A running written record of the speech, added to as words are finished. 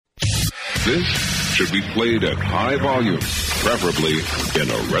This should be played at high volume, preferably in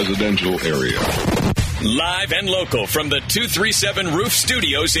a residential area. Live and local from the 237 Roof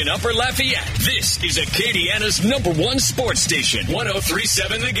Studios in Upper Lafayette, this is Acadiana's #1 sports station,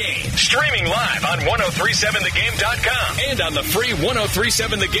 1037 The Game. Streaming live on 1037thegame.com and on the free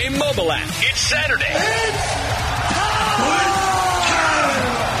 1037 The Game mobile app. It's Saturday.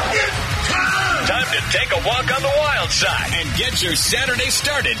 Time to take a walk on the wild side and get your Saturday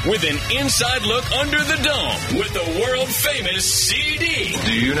started with an inside look under the dome with the world-famous CD.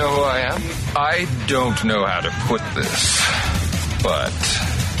 Do you know who I am? I don't know how to put this, but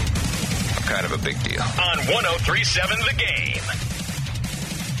I'm kind of a big deal. On 1037 The Game.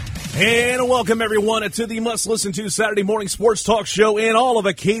 And welcome, everyone, to the must-listen-to Saturday morning sports talk show in all of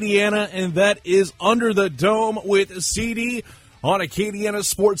Acadiana, and that is Under the Dome with CD on Acadiana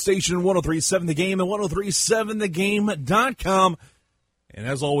Sports Station 1037 The Game and 1037thegame.com. And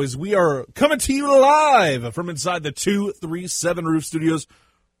as always, we are coming to you live from inside the 237 Roof Studios,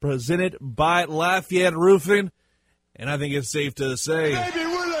 presented by Lafayette Roofing. And I think it's safe to say, baby,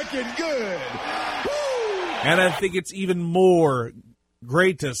 we're looking good. Woo! And I think it's even more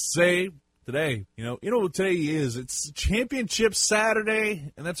great to say today, you know what today is. It's Championship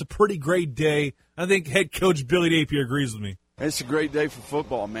Saturday, and that's a pretty great day. I think head coach Billy Napier agrees with me. It's a great day for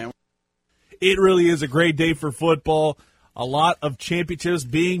football, man. It really is a great day for football. A lot of championships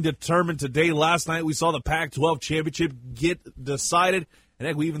being determined today. Last night we saw the Pac-12 championship get decided. And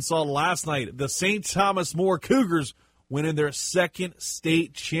heck, we even saw last night the St. Thomas More Cougars winning their second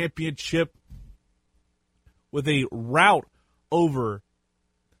state championship with a rout over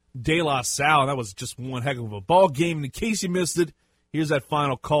De La Salle. That was just one heck of a ball game. And in case you missed it, here's that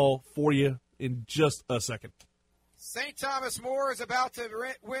final call for you in just a second. St. Thomas More is about to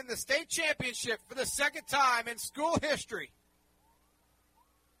win the state championship for the second time in school history.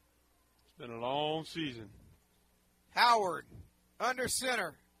 It's been a long season. Howard under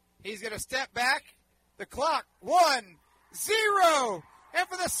center. He's going to step back. The clock, 1-0. And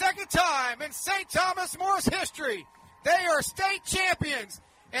for the second time in St. Thomas More's history, they are state champions.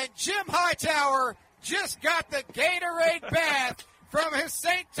 And Jim Hightower just got the Gatorade bath from his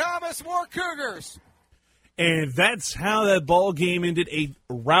St. Thomas More Cougars. And that's how that ball game ended. A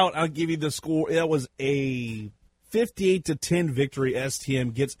rout. I'll give you the score. That was a 58-10 victory.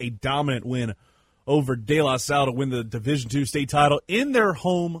 STM gets a dominant win over De La Salle to win the Division II state title in their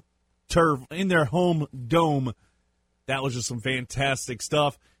home turf, in their home dome. That was just some fantastic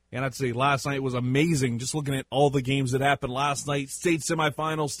stuff. And I'd say last night was amazing. Just looking at all the games that happened last night, state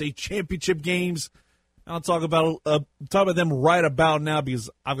semifinals, state championship games. I'll talk about them right about now because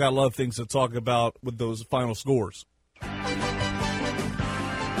I've got a lot of things to talk about with those final scores.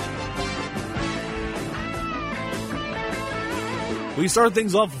 We start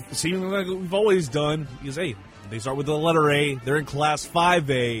things off seeming like we've always done because, hey, they start with the letter A. They're in Class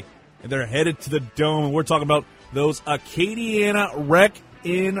 5A, and they're headed to the Dome. And we're talking about those Acadiana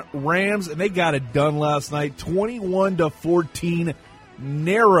Rec-In Rams, and they got it done last night. 21-14,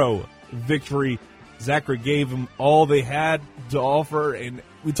 narrow victory. Zachary gave them all they had to offer, and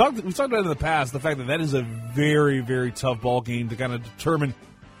we talked about it in the past, the fact that is a very, very tough ball game to kind of determine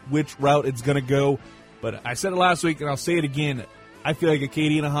which route it's going to go. But I said it last week, and I'll say it again. I feel like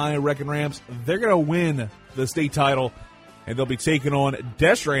Acadiana High and Wrecking Rams, they're going to win the state title, and they'll be taking on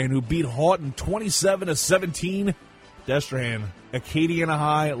Destrehan, who beat Houghton 27-17. Destrehan, Acadiana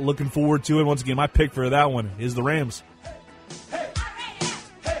High, looking forward to it. Once again, my pick for that one is the Rams.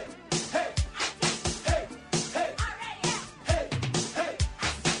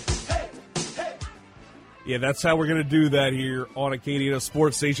 Yeah, that's how we're going to do that here on Acadiana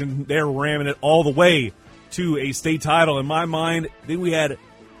Sports Station. They're ramming it all the way to a state title. In my mind, then we had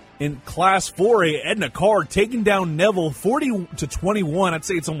in Class 4A, Edna Carr taking down Neville 40-21. I'd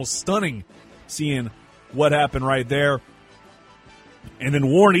say it's almost stunning seeing what happened right there. And then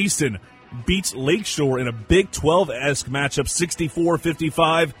Warren Easton beats Lakeshore in a Big 12-esque matchup,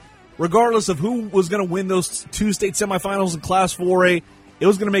 64-55. Regardless of who was going to win those two state semifinals in Class 4A, it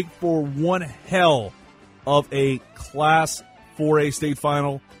was going to make for one hell of a Class 4A state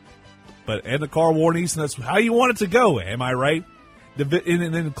final. But Edna Carr, Warren Easton, that's how you want it to go, am I right? And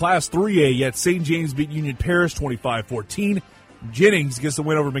then Class 3A, you had St. James beat Union Parish 25-14. Jennings gets the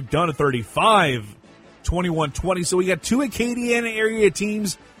win over McDonough 35-21-20. So we got two Acadiana area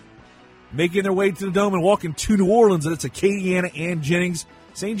teams making their way to the Dome and walking to New Orleans, and it's Acadiana and Jennings.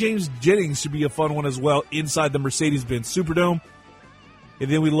 St. James Jennings should be a fun one as well inside the Mercedes-Benz Superdome. And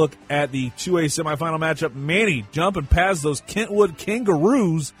then we look at the 2A semifinal matchup. Manny jumping past those Kentwood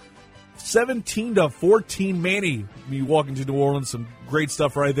Kangaroos, 17-14. Manny be walking to New Orleans. Some great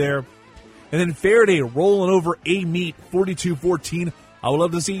stuff right there. And then Faraday rolling over Amite 42-14. I would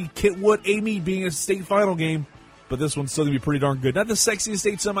love to see Kentwood Amite being a state final game, but this one's still going to be pretty darn good. Not the sexiest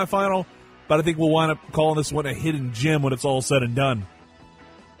state semifinal, but I think we'll wind up calling this one a hidden gem when it's all said and done.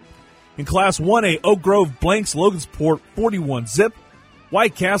 In Class 1A, Oak Grove blanks Logansport 41-zip.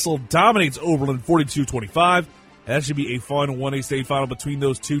 White Castle dominates Oberlin 42-25. And that should be a fun 1A state final between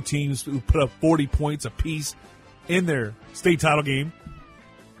those two teams who put up 40 points apiece in their state title game.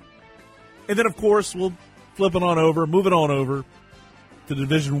 And then, of course, we'll flip it on over, move it on over to the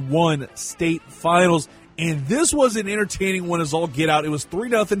Division I state finals. And this was an entertaining one as all get out. It was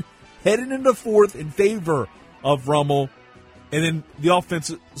 3-0 heading into fourth in favor of Rummel. And then the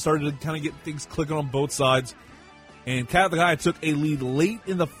offense started to kind of get things clicking on both sides. And Catholic High took a lead late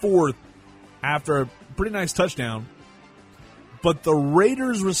in the fourth after a pretty nice touchdown. But the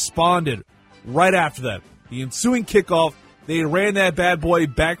Raiders responded right after that. The ensuing kickoff, they ran that bad boy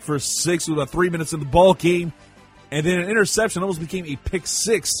back for 6 with about 3 minutes in the ball game. And then an interception almost became a pick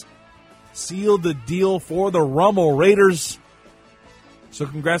 6. Sealed the deal for the Rummel Raiders. So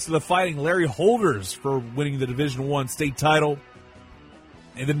congrats to the Fighting Larry Holders for winning the Division I state title.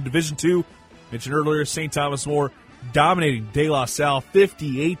 And then Division II, mentioned earlier, St. Thomas More dominating De La Salle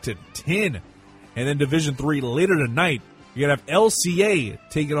 58-10. And then Division III later tonight, you're going to have LCA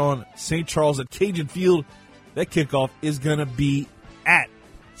taking on St. Charles at Cajun Field. That kickoff is going to be at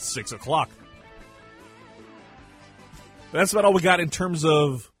 6 o'clock. That's about all we got in terms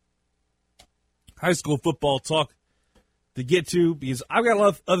of high school football talk to get to, because I've got a lot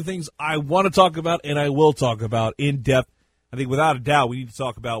of other things I want to talk about and I will talk about in depth. I think without a doubt we need to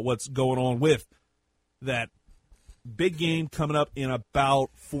talk about what's going on with that big game coming up in about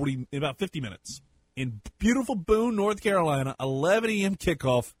 50 minutes. In beautiful Boone, North Carolina, 11 a.m.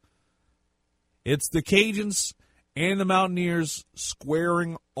 kickoff. It's the Cajuns and the Mountaineers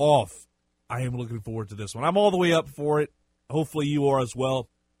squaring off. I am looking forward to this one. I'm all the way up for it. Hopefully you are as well.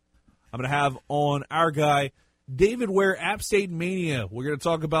 I'm going to have on our guy, David Ware, App State Mania. We're going to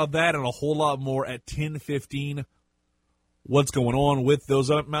talk about that and a whole lot more at 10:15. What's going on with those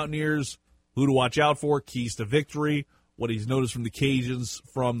Mountaineers, who to watch out for, keys to victory, what he's noticed from the Cajuns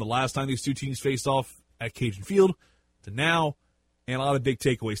from the last time these two teams faced off at Cajun Field to now, and a lot of big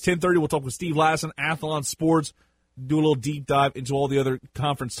takeaways. 10:30, we'll talk with Steve Lassen, Athlon Sports, do a little deep dive into all the other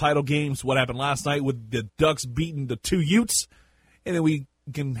conference title games, what happened last night with the Ducks beating the two Utes, and then we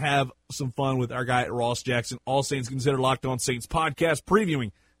can have some fun with our guy at Ross Jackson, All Saints Considered Locked On Saints podcast,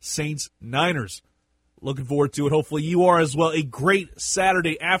 previewing Saints-Niners. Looking forward to it. Hopefully you are as well. A great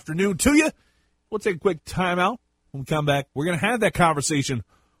Saturday afternoon to you. We'll take a quick timeout. When we come back, we're going to have that conversation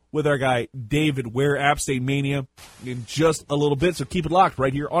with our guy, David Ware, App State Mania, in just a little bit. So keep it locked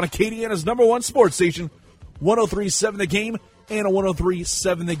right here on Acadiana's #1 sports station, 103.7 The Game and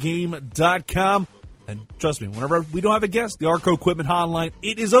 103.7thegame.com. And trust me, whenever we don't have a guest, the Arco Equipment Hotline,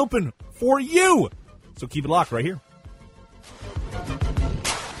 it is open for you. So keep it locked right here.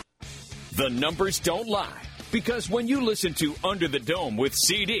 The numbers don't lie, because when you listen to Under the Dome with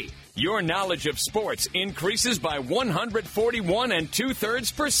CD, your knowledge of sports increases by 141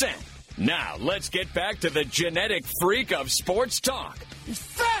 2/3%. Now, let's get back to the genetic freak of sports talk. He's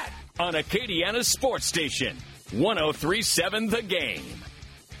fat! On Acadiana's sports station, 103.7 The Game.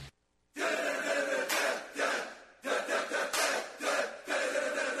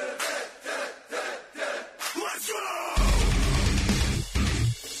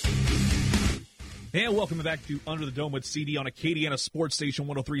 And welcome back to Under the Dome with CD on Acadiana Sports Station,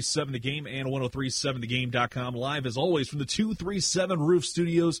 103.7 The Game and 103.7thegame.com. Live, as always, from the 237 Roof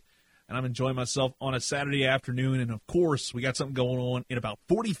Studios. And I'm enjoying myself on a Saturday afternoon. And, of course, we got something going on in about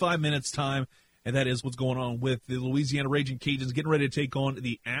 45 minutes' time, and that is what's going on with the Louisiana Raging Cajuns getting ready to take on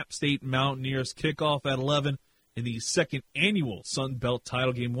the App State Mountaineers. Kickoff at 11 in the second annual Sun Belt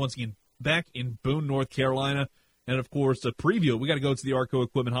title game, once again back in Boone, North Carolina. And, of course, to preview it, we got to go to the Arco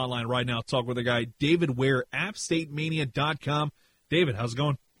Equipment Hotline right now, talk with our guy, David Ware, AppStateMania.com. David, how's it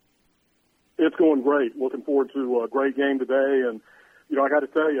going? It's going great. Looking forward to a great game today. And, you know, I got to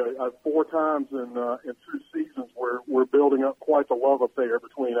tell you, 4 times in 2 seasons, we're building up quite the love affair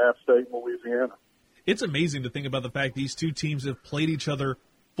between App State and Louisiana. It's amazing to think about the fact these two teams have played each other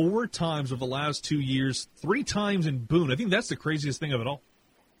 4 times over the last 2 years, 3 times in Boone. I think that's the craziest thing of it all.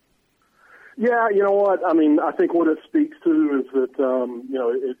 Yeah, you know what? I mean, I think what it speaks to is that, you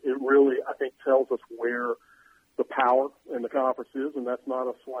know, it really, I think, tells us where the power in the conference is, and that's not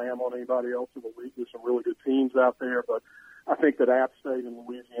a slam on anybody else in the league. There's some really good teams out there, but I think that App State and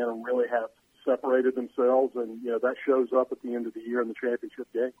Louisiana really have separated themselves, and, you know, that shows up at the end of the year in the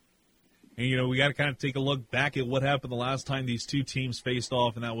championship game. And, we got to kind of take a look back at what happened the last time these two teams faced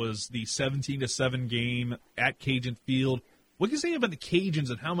off, and that was the 17-7 game at Cajun Field. What can you say about the Cajuns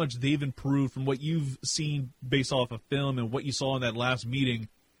and how much they've improved from what you've seen based off of film and what you saw in that last meeting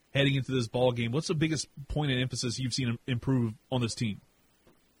heading into this ball game? What's the biggest point and emphasis you've seen improve on this team?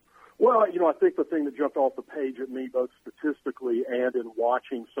 Well, I think the thing that jumped off the page at me, both statistically and in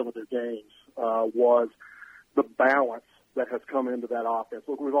watching some of their games, was the balance that has come into that offense.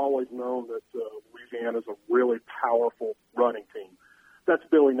 Look, we've always known that Louisiana is a really powerful running team. That's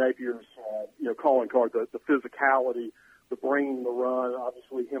Billy Napier's, calling card, the physicality, the bringing the run,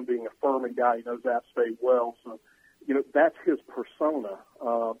 obviously him being a Furman guy, he knows App State well. So, that's his persona.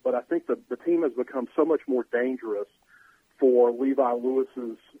 But I think the team has become so much more dangerous for Levi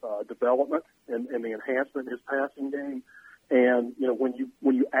Lewis's development and the enhancement in his passing game. And, when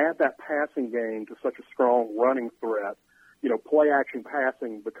you add that passing game to such a strong running threat, play-action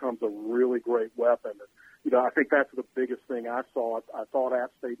passing becomes a really great weapon. And, I think that's the biggest thing I saw. I thought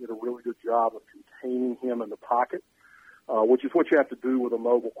App State did a really good job of containing him in the pocket, which is what you have to do with a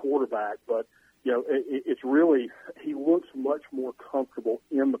mobile quarterback. But, it's really – he looks much more comfortable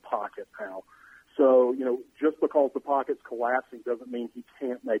in the pocket now. So, just because the pocket's collapsing doesn't mean he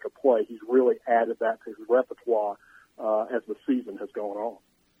can't make a play. He's really added that to his repertoire as the season has gone on.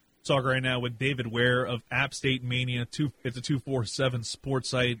 Talk right now with David Ware of App State Mania. It's a 247 sports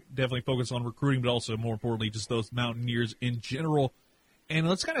site. Definitely focus on recruiting, but also, more importantly, just those Mountaineers in general. And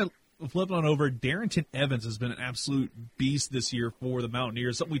let's kind of flip on over. Darrington Evans has been an absolute beast this year for the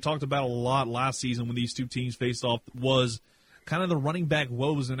Mountaineers. Something we talked about a lot last season when these two teams faced off was kind of the running back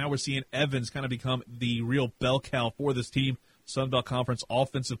woes, and now we're seeing Evans kind of become the real bell cow for this team. Sun Belt Conference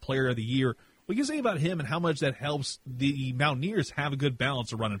Offensive Player of the Year. What can you say about him and how much that helps the Mountaineers have a good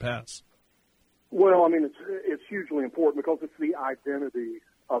balance of run and pass? Well, it's hugely important because it's the identity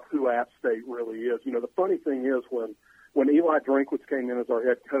of who App State really is. The funny thing is when Eli Drinkwitz came in as our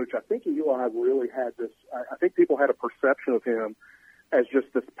head coach, I think Eli really had this – I think people had a perception of him as just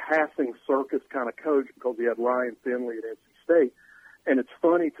this passing circus kind of coach because he had Ryan Finley at NC State. And it's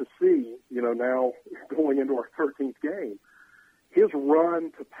funny to see, now going into our 13th game, his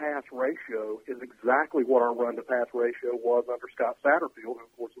run-to-pass ratio is exactly what our run-to-pass ratio was under Scott Satterfield, who,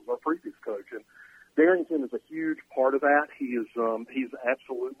 of course, was our previous coach. And Darrington is a huge part of that. He's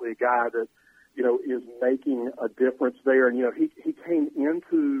absolutely a guy that, is making a difference there. And, he came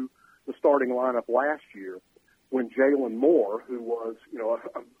into the starting lineup last year when Jalen Moore, who was,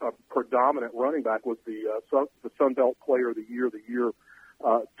 a predominant running back, was the Sun Belt Player of the Year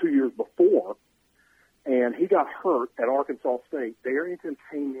 2 years before. And he got hurt at Arkansas State. Darrington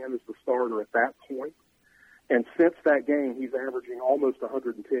came in as the starter at that point. And since that game, he's averaging almost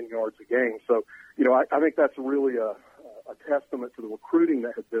 110 yards a game. So, I think that's really a testament to the recruiting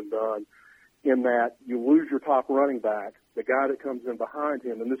that has been done in that you lose your top running back, the guy that comes in behind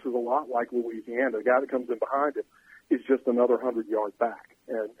him, and this is a lot like Louisiana, the guy that comes in behind him is just another 100 yards back.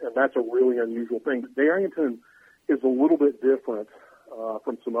 And that's a really unusual thing. But Darrington is a little bit different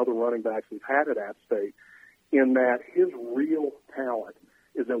from some other running backs we've had at App State in that his real talent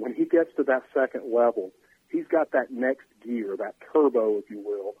is that when he gets to that second level, he's got that next gear, that turbo, if you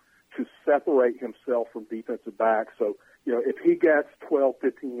will, to separate himself from defensive backs. So, if he gets 12,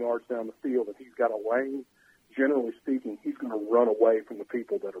 15 yards down the field and he's got a lane, generally speaking, he's going to run away from the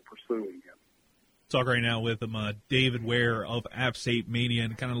people that are pursuing him. Talk right now with him, David Ware of App State Mania,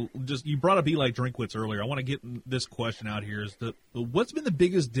 and kind of just you brought up Eli Drinkwitz earlier. I want to get this question out here: what's been the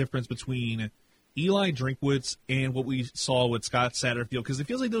biggest difference between Eli Drinkwitz and what we saw with Scott Satterfield? Because it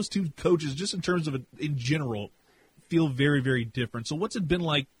feels like those two coaches, just in terms of in general, feel very, very different. So, what's it been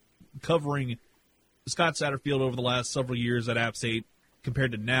like covering Scott Satterfield over the last several years at App State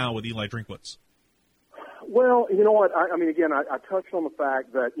compared to now with Eli Drinkwitz? Well, you know what? I touched on the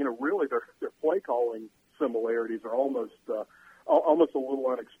fact that, really their play calling similarities are almost a little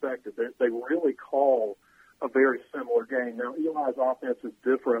unexpected. They really call a very similar game. Now, Eli's offense is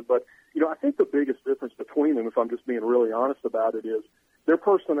different, but, I think the biggest difference between them, if I'm just being really honest about it, is their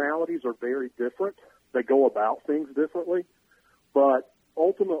personalities are very different. They go about things differently, but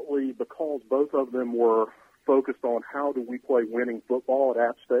ultimately, because both of them were focused on how do we play winning football at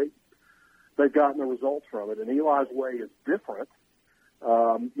App State, they've gotten the results from it. And Eli's way is different.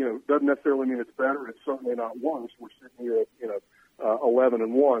 Doesn't necessarily mean it's better. It's certainly not worse. We're sitting here at,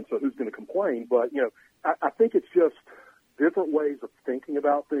 11-1, so who's going to complain? But, I think it's just different ways of thinking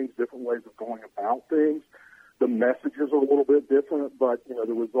about things, different ways of going about things. The messages are a little bit different, but,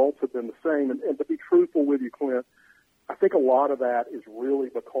 the results have been the same. And to be truthful with you, Clint, I think a lot of that is really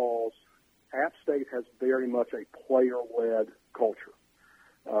because App State has very much a player-led culture.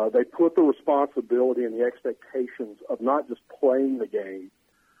 They put the responsibility and the expectations of not just playing the game,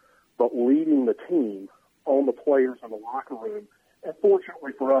 but leading the team on the players in the locker room. And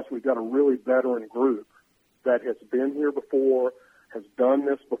fortunately for us, we've got a really veteran group that has been here before, has done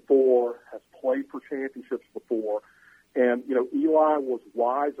this before, has played for championships before. And, you know, Eli was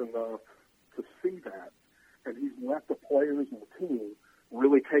wise enough to see that, and he's let the players and the team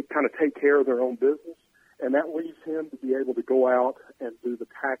really take care of their own business, and that leaves him to be able to go out and do the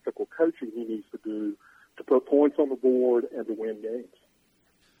tactical coaching he needs to do to put points on the board and to win games.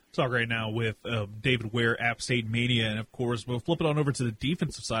 Talk right now with David Ware, App State Mania, and of course we'll flip it on over to the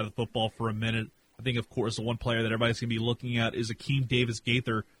defensive side of the football for a minute. I think, of course, the one player that everybody's going to be looking at is Akeem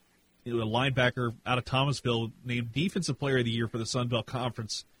Davis-Gaither, a linebacker out of Thomasville, named Defensive Player of the Year for the Sun Belt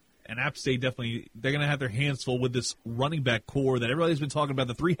Conference. And App State definitely, they're going to have their hands full with this running back core that everybody's been talking about,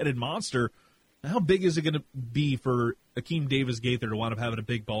 the three-headed monster. How big is it going to be for Akeem Davis-Gaither to wind up having a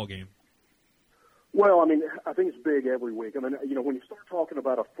big ball game? Well, I mean, I think it's big every week. I mean, you know, when you start talking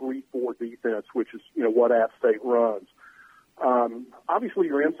about a 3-4 defense, which is, you know, what App State runs, obviously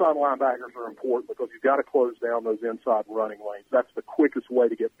your inside linebackers are important because you've got to close down those inside running lanes. That's the quickest way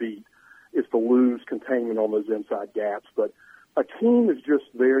to get beat, is to lose containment on those inside gaps. But Akeem is just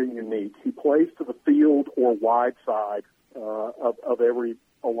very unique. He plays to the field or wide side of every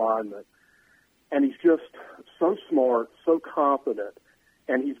alignment. And he's just so smart, so confident,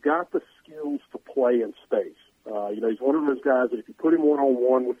 and he's got the skills to play in space. You know, he's one of those guys that if you put him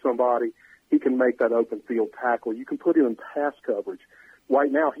one-on-one with somebody, he can make that open field tackle. You can put him in pass coverage. Right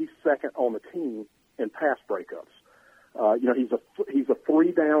now, he's second on the team in pass breakups. You know, he's a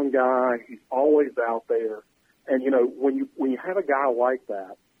three-down guy. He's always out there. And, you know, when you have a guy like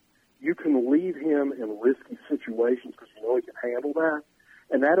that, you can leave him in risky situations because you know he can handle that.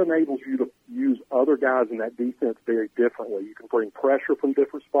 And that enables you to use other guys in that defense very differently. You can bring pressure from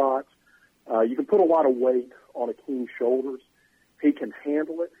different spots. You can put a lot of weight on Akeem's shoulders. He can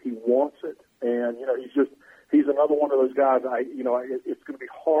handle it. He wants it. And, you know, he's another one of those guys. It's going to be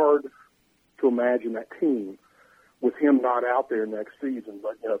hard to imagine that team with him not out there next season.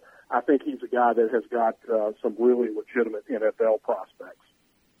 But, you know, I think he's a guy that has got some really legitimate NFL prospects.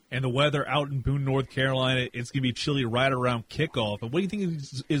 And the weather out in Boone, North Carolina, it's going to be chilly right around kickoff. And what do you think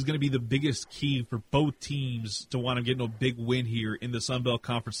is going to be the biggest key for both teams to want to get a big win here in the Sun Belt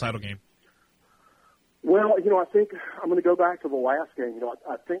Conference title game? Well, you know, I think I'm going to go back to the last game. You know,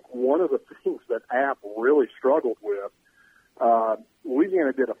 I think one of the things that App really struggled with,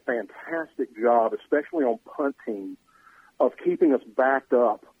 Louisiana did a fantastic job, especially on punt team, of keeping us backed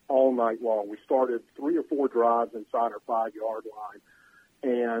up all night long. We started 3 or 4 drives inside our 5-yard line.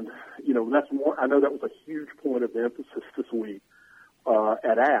 And, you know, I know that was a huge point of emphasis this week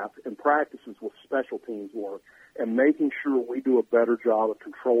at App in practices with special teams work and making sure we do a better job of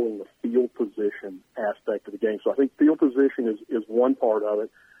controlling the field position aspect of the game. So I think field position is one part of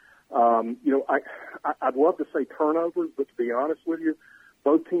it. You know, I'd love to say turnovers, but to be honest with you,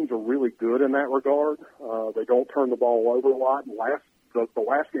 both teams are really good in that regard. They don't turn the ball over a lot. And the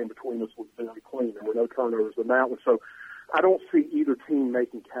last game between us was very clean. There were no turnovers in that one. So I don't see either team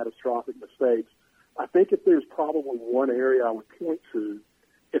making catastrophic mistakes. I think if there's probably one area I would point to,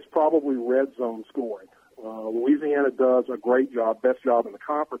 it's probably red zone scoring. Louisiana does a great job, best job in the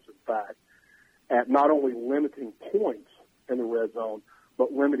conference, in fact, at not only limiting points in the red zone,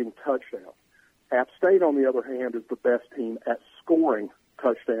 but limiting touchdowns. App State, on the other hand, is the best team at scoring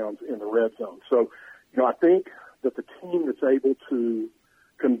touchdowns in the red zone. So, you know, I think that the team that's able to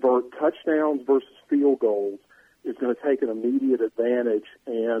convert touchdowns versus field goals is going to take an immediate advantage.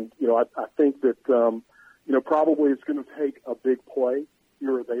 And, you know, I think that, you know, probably it's going to take a big play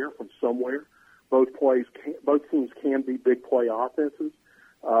here or there from somewhere. Both teams can be big play offenses,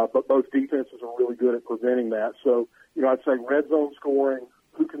 but both defenses are really good at preventing that. So, you know, I'd say red zone scoring,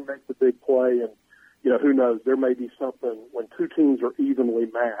 who can make the big play, and, you know, who knows, there may be something when two teams are evenly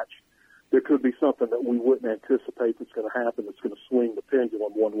matched, there could be something that we wouldn't anticipate that's going to happen that's going to swing the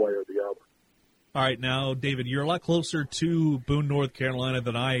pendulum one way or the other. All right, now, David, you're a lot closer to Boone, North Carolina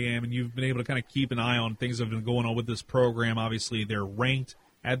than I am, and you've been able to kind of keep an eye on things that have been going on with this program. Obviously, they're ranked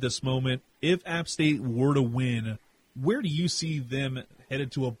at this moment. If App State were to win, where do you see them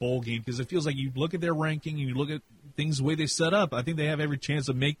headed to a bowl game? Because it feels like you look at their ranking and you look at things the way they set up, I think they have every chance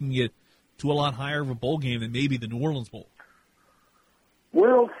of making it to a lot higher of a bowl game than maybe the New Orleans Bowl.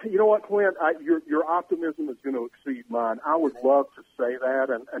 Well, you know what, Clint? Your optimism is going to exceed mine. I would love to say that,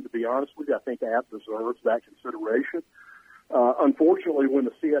 and to be honest with you, I think App deserves that consideration. Unfortunately, when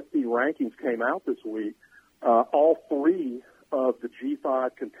the CFP rankings came out this week, all 3 of the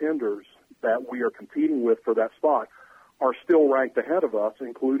G5 contenders that we are competing with for that spot are still ranked ahead of us,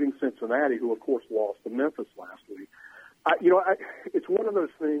 including Cincinnati, who, of course, lost to Memphis last week. It's one of those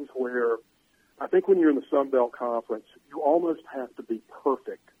things where I think when you're in the Sun Belt Conference, you almost have to be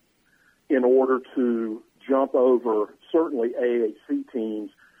perfect in order to jump over certainly AAC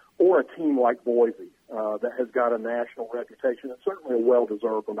teams or a team like Boise that has got a national reputation and certainly a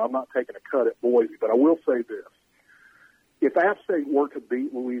well-deserved one. I'm not taking a cut at Boise, but I will say this. If App State were to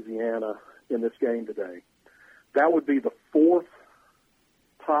beat Louisiana in this game today, that would be the fourth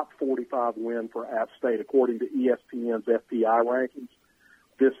top 45 win for App State, according to ESPN's FPI rankings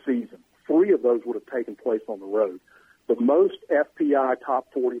this season. 3 of those would have taken place on the road. The most FPI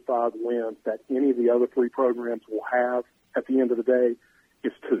top 45 wins that any of the other 3 programs will have at the end of the day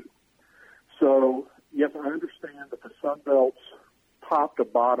is 2. So, yes, I understand that the Sun Belt's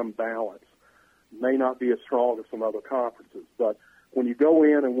top-to-bottom balance may not be as strong as some other conferences, but when you go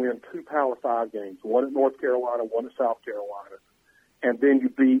in and win 2 Power 5 games, one at North Carolina, one at South Carolina, and then you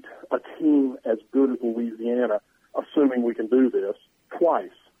beat a team as good as Louisiana, assuming we can do this, twice,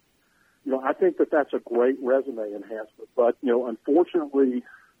 I think that that's a great resume enhancement. But, unfortunately,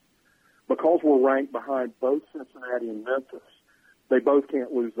 because we're ranked behind both Cincinnati and Memphis, they both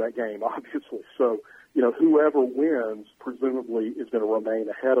can't lose that game, obviously. So, whoever wins presumably is going to remain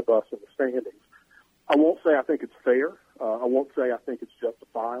ahead of us in the standings. I won't say I think it's fair. I won't say I think it's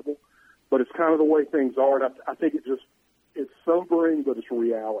justifiable, but it's kind of the way things are. And I think it's sobering, but it's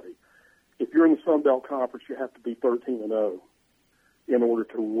reality. If you're in the Sun Belt Conference, you have to be 13-0 in order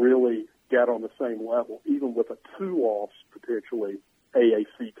to really get on the same level, even with a 2-loss, potentially,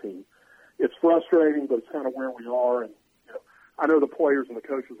 AAC team. It's frustrating, but it's kind of where we are. And I know the players and the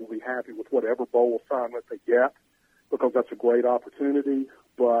coaches will be happy with whatever bowl assignment they get because that's a great opportunity,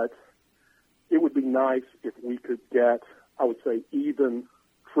 but it would be nice if we could get, I would say, even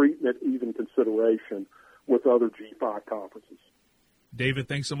treatment, even consideration with other G5 conferences. David,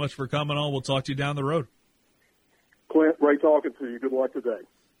 thanks so much for coming on. We'll talk to you down the road. Clint, great talking to you. Good luck today.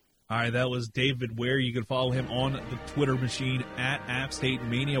 All right, that was David Ware. You can follow him on the Twitter machine at App State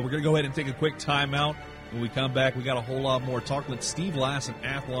Mania. We're going to go ahead and take a quick timeout. When we come back, we got a whole lot more talk with Steve Lassen,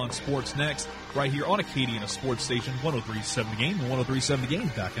 Athlon Sports next, right here on Acadiana Sports Station, 103.7 The Game and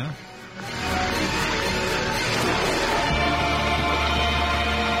 103.7thegame.com.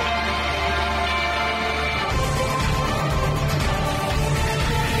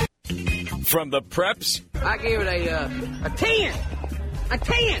 From the preps, I give it a 10. A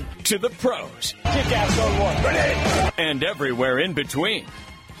 10. To the pros. Kick ass on one. Ready. And everywhere in between.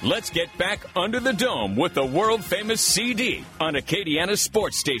 Let's get back under the dome with the world-famous CD on Acadiana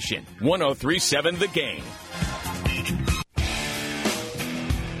Sports Station, 103.7 The Game.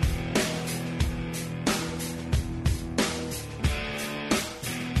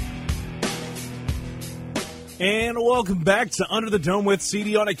 And welcome back to Under the Dome with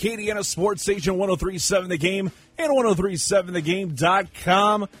CD on Acadiana Sports Station 103.7 The Game and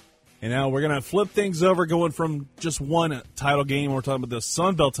 103.7thegame.com. And now we're going to flip things over, going from just one title game. We're talking about the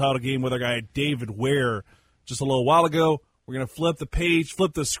Sun Belt title game with our guy David Ware just a little while ago. We're going to flip the page,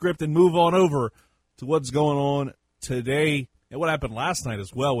 flip the script, and move on over to what's going on today and what happened last night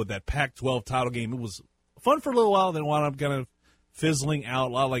as well with that Pac-12 title game. It was fun for a little while, then wound up kind of fizzling out,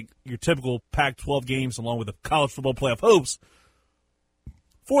 a lot like your typical Pac-12 games, along with the college football playoff hopes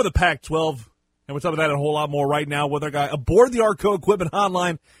for the Pac-12. And we're talking about that and a whole lot more right now with our guy aboard the Arco Equipment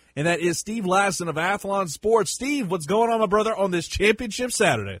Hotline, and that is Steve Lassen of Athlon Sports. Steve, what's going on, my brother, on this Championship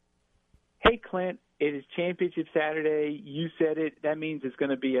Saturday? Hey, Clint. It is Championship Saturday. You said it. That means it's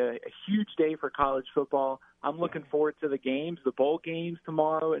going to be a huge day for college football. I'm looking forward to the games, the bowl games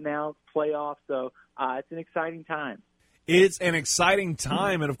tomorrow and now, playoffs. So it's an exciting time. It's an exciting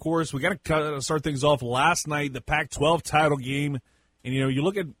time, and, of course, we got to start things off last night, the Pac-12 title game. And, you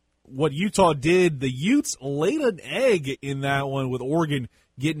look at what Utah did. The Utes laid an egg in that one with Oregon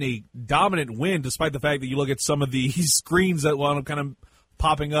getting a dominant win, despite the fact that you look at some of the screens that wound up kind of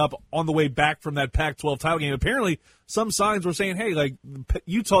popping up on the way back from that Pac-12 title game. Apparently, some signs were saying, hey, like,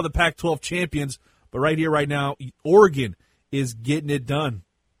 Utah, the Pac-12 champions, but right here, right now, Oregon is getting it done.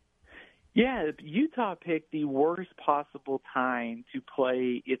 Yeah, Utah picked the worst possible time to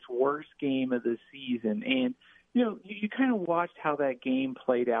play its worst game of the season. And, you kind of watched how that game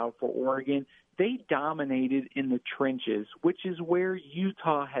played out for Oregon. They dominated in the trenches, which is where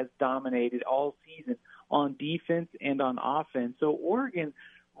Utah has dominated all season on defense and on offense. So Oregon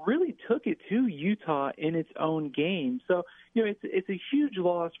really took it to Utah in its own game. So, it's a huge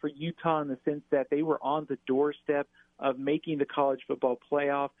loss for Utah in the sense that they were on the doorstep of making the college football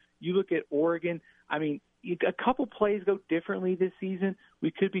playoff. You look at Oregon, I mean, a couple plays go differently this season,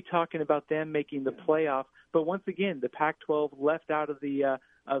 we could be talking about them making the playoff. But once again, the Pac-12 left out of the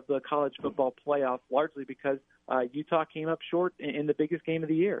college football playoff largely because Utah came up short in the biggest game of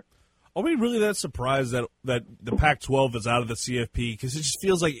the year. Are we really that surprised that the Pac-12 is out of the CFP? Because it just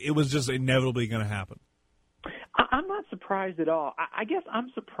feels like it was just inevitably going to happen. I'm not surprised at all. I guess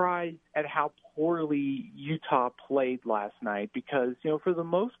I'm surprised at how poorly Utah played last night because, for the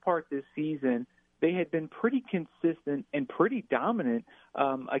most part this season, they had been pretty consistent and pretty dominant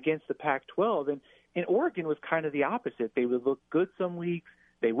against the Pac-12. And Oregon was kind of the opposite. They would look good some weeks.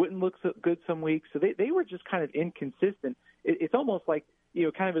 They wouldn't look so good some weeks. So they were just kind of inconsistent. It's almost like,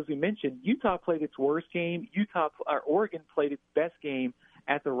 kind of as we mentioned, Utah played its worst game. Oregon played its best game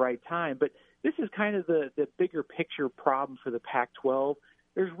at the right time. But this is kind of the bigger picture problem for the Pac-12.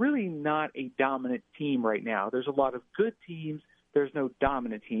 There's really not a dominant team right now. There's a lot of good teams. There's no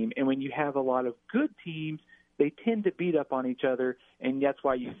dominant team. And when you have a lot of good teams, they tend to beat up on each other, and that's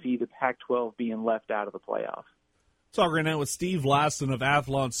why you see the Pac-12 being left out of the playoffs. Talking right now with Steve Lassan of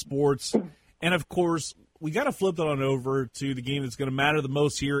Athlon Sports. And, of course, we got to flip that on over to the game that's going to matter the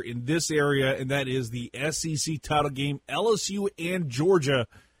most here in this area, and that is the SEC title game, LSU and Georgia.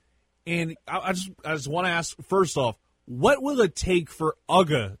 And I just want to ask, first off, what will it take for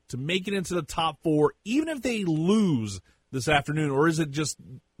UGA to make it into the top four, even if they lose this afternoon, or is it just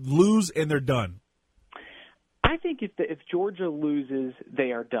lose and they're done? I think if Georgia loses,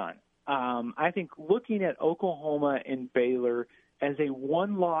 they are done. I think looking at Oklahoma and Baylor as a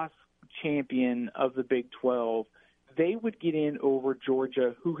one-loss champion of the Big 12, they would get in over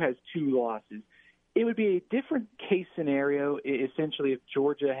Georgia, who has 2 losses. It would be a different case scenario, essentially, if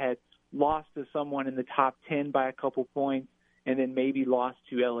Georgia had lost to someone in the top 10 by a couple points and then maybe lost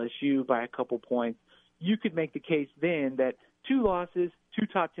to LSU by a couple points. You could make the case then that 2 losses, 2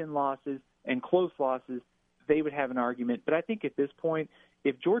 top 10 losses, and close losses, they would have an argument. But I think at this point,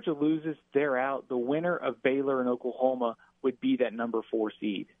 if Georgia loses, they're out. The winner of Baylor and Oklahoma would be that number 4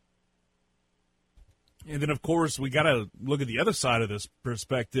 seed. And then, of course, we got to look at the other side of this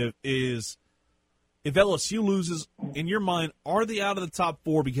perspective is if LSU loses, in your mind, are they out of the top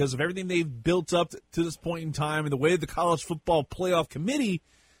 4 because of everything they've built up to this point in time and the way the College Football Playoff Committee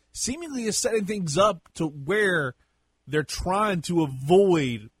seemingly is setting things up to where they're trying to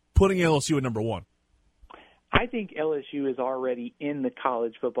avoid putting LSU at number 1? I think LSU is already in the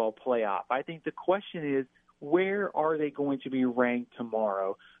College Football Playoff. I think the question is, where are they going to be ranked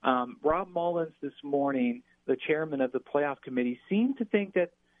tomorrow? Rob Mullins this morning, the chairman of the playoff committee, seemed to think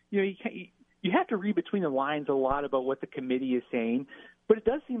that you have to read between the lines a lot about what the committee is saying, but it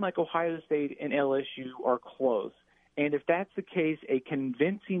does seem like Ohio State and LSU are close. And if that's the case, a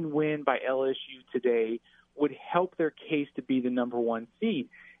convincing win by LSU today would help their case to be the number 1 seed.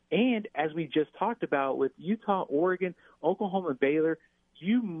 And as we just talked about with Utah, Oregon, Oklahoma, Baylor,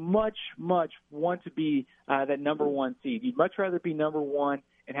 you much want to be that number 1 seed. You'd much rather be number 1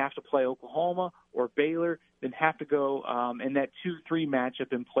 and have to play Oklahoma or Baylor than have to go in that 2-3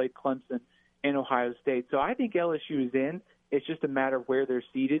 matchup and play Clemson and Ohio State. So I think LSU is in. It's just a matter of where they're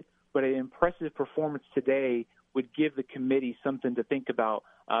seated. But an impressive performance today would give the committee something to think about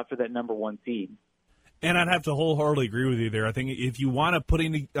for that number 1 seed. And I'd have to wholeheartedly agree with you there. I think if you want to put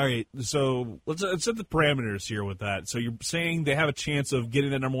in – all right, so let's set the parameters here with that. So you're saying they have a chance of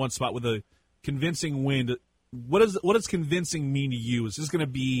getting that number 1 spot with a convincing win. What does convincing mean to you? Is this going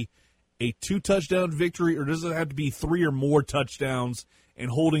to be a 2-touchdown victory, or does it have to be 3 or more touchdowns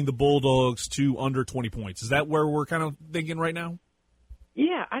and holding the Bulldogs to under 20 points? Is that where we're kind of thinking right now?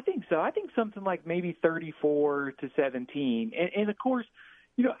 Yeah, I think so. I think something like maybe 34-17. And of course –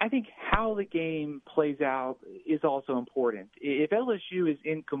 I think how the game plays out is also important. If LSU is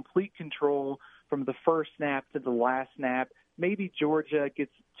in complete control from the first snap to the last snap, maybe Georgia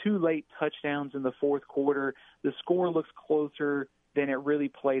gets 2 late touchdowns in the fourth quarter, the score looks closer than it really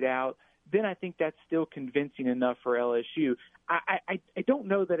played out, then I think that's still convincing enough for LSU. I don't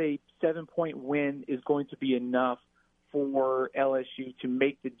know that a 7-point win is going to be enough for LSU to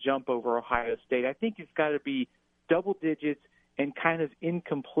make the jump over Ohio State. I think it's got to be double digits and kind of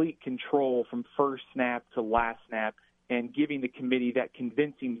incomplete control from first snap to last snap and giving the committee that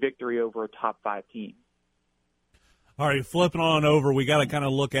convincing victory over a top 5 team. All right, flipping on over, we got to kind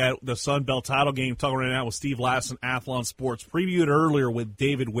of look at the Sun Belt title game. Talking right now with Steve Lassan, Athlon Sports. Previewed earlier with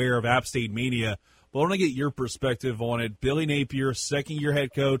David Ware of App State Mania. But I want to get your perspective on it. Billy Napier, second-year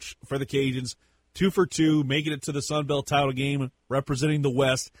head coach for the Cajuns, 2 for 2, making it to the Sun Belt title game, representing the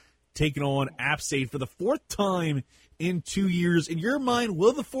West, taking on App State for the 4th time in 2 years. In your mind,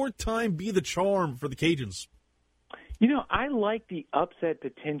 will the 4th time be the charm for the Cajuns? I like the upset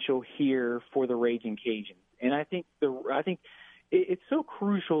potential here for the Raging Cajuns, and I think it's so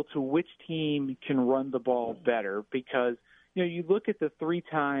crucial to which team can run the ball better because you look at the 3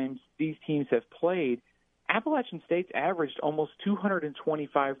 times these teams have played. Appalachian State's averaged almost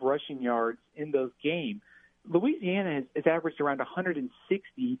 225 rushing yards in those games. Louisiana has averaged around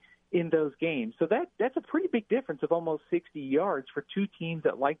 160 in those games. So that's a pretty big difference of almost 60 yards for 2 teams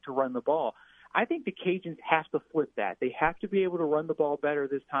that like to run the ball. I think the Cajuns have to flip that. They have to be able to run the ball better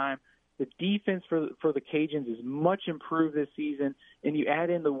this time. The defense for the Cajuns is much improved this season, and you add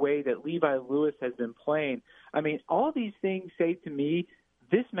in the way that Levi Lewis has been playing. I mean, all these things say to me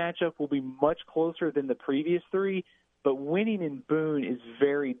this matchup will be much closer than the previous 3, but winning in Boone is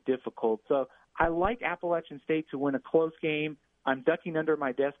very difficult. So I like Appalachian State to win a close game. I'm ducking under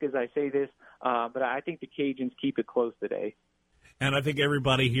my desk as I say this, but I think the Cajuns keep it close today. And I think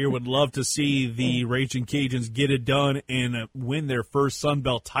everybody here would love to see the Raging Cajuns get it done and win their first Sun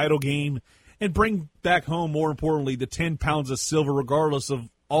Belt title game and bring back home, more importantly, the 10 pounds of silver, regardless of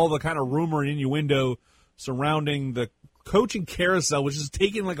all the kind of rumor and innuendo surrounding the coaching carousel, which is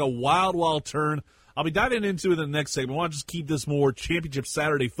taking like a wild, wild turn. I'll be diving into it in the next segment. I want to just keep this more Championship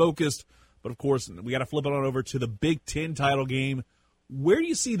Saturday focused. But, of course, we got to flip it on over to the Big Ten title game. Where do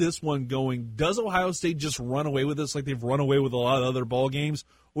you see this one going? Does Ohio State just run away with this like they've run away with a lot of other ball games,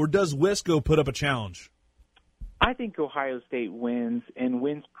 or does Wisco put up a challenge? I think Ohio State wins and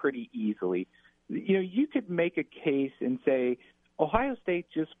wins pretty easily. You could make a case and say Ohio State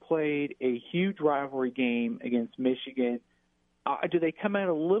just played a huge rivalry game against Michigan. Do they come out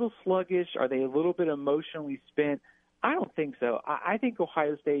a little sluggish? Are they a little bit emotionally spent? I don't think so. I think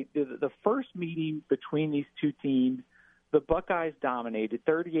Ohio State, the first meeting between these 2 teams, the Buckeyes dominated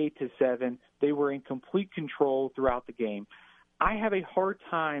 38-7. They were in complete control throughout the game. I have a hard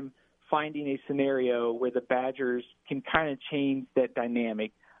time finding a scenario where the Badgers can kind of change that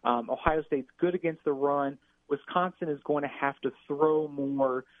dynamic. Ohio State's good against the run. Wisconsin is going to have to throw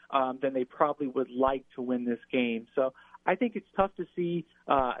more than they probably would like to win this game. So I think it's tough to see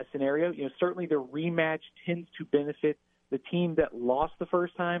a scenario. Certainly the rematch tends to benefit the team that lost the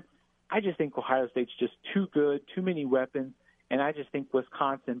first time. I just think Ohio State's just too good, too many weapons, and I just think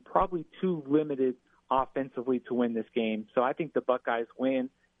Wisconsin probably too limited offensively to win this game. So I think the Buckeyes win,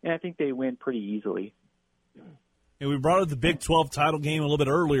 and I think they win pretty easily. And we brought up the Big 12 title game a little bit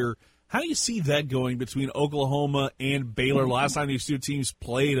earlier. How do you see that going between Oklahoma and Baylor? Last time these 2 teams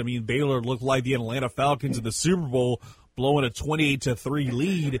played, I mean, Baylor looked like the Atlanta Falcons in the Super Bowl, blowing a 28-3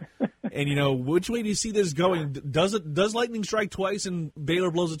 lead. And, which way do you see this going? Does lightning strike twice and Baylor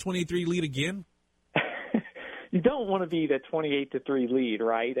blows a 28-3 lead again? You don't want to be the 28-3 lead,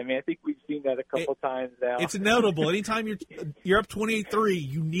 right? I mean, I think we've seen that a couple times now. It's inevitable. Anytime you're up 28-3,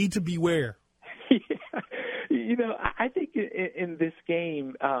 you need to beware. Yeah. I think in this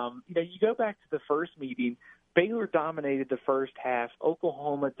game, you go back to the first meeting, Baylor dominated the first half,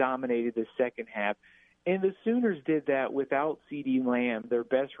 Oklahoma dominated the second half. And the Sooners did that without CeeDee Lamb, their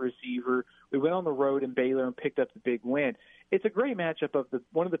best receiver. We went on the road in Baylor and picked up the big win. It's a great matchup of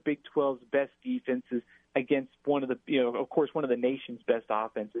one of the Big 12's best defenses against one of the nation's best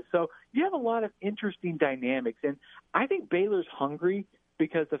offenses. So you have a lot of interesting dynamics. And I think Baylor's hungry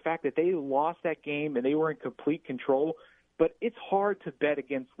because the fact that they lost that game and they were in complete control. But it's hard to bet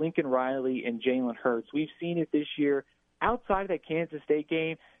against Lincoln Riley and Jalen Hurts. We've seen it this year. Outside of that Kansas State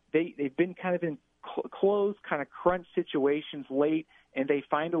game, they've been kind of in close, kind of crunch situations late, and they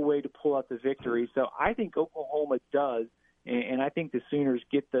find a way to pull out the victory. So I think Oklahoma does, and I think the Sooners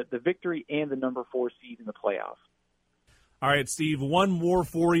get the victory and the number 4 seed in the playoffs. All right, Steve, one more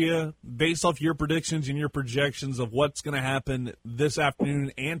for you based off your predictions and your projections of what's going to happen this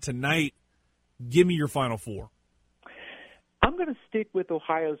afternoon and tonight. Give me your Final 4. I'm going to stick with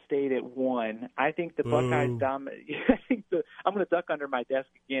Ohio State at 1. I think the Buckeyes dominate. I'm going to duck under my desk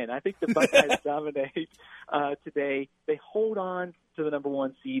again. I think the Buckeyes dominate today. They hold on to the number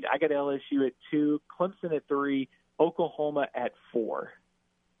 1 seed. I got LSU at 2, Clemson at 3, Oklahoma at 4.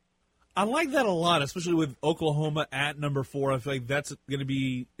 I like that a lot, especially with Oklahoma at number 4. I feel like that's going to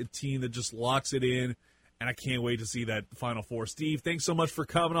be a team that just locks it in, and I can't wait to see that Final 4. Steve, thanks so much for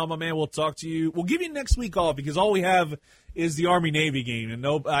coming on, my man. We'll talk to you. We'll give you next week off because all we have is the Army-Navy game, and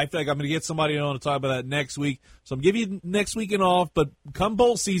I feel like I'm going to get somebody on to talk about that next week. So I'm giving you next weekend off, but come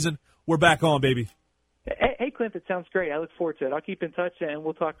bowl season, we're back on, baby. Hey, Clint, it sounds great. I look forward to it. I'll keep in touch, and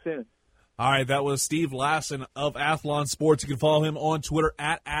we'll talk soon. All right, that was Steve Lassen of Athlon Sports. You can follow him on Twitter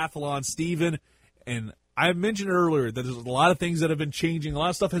at AthlonSteven. And I mentioned earlier that there's a lot of things that have been changing. A lot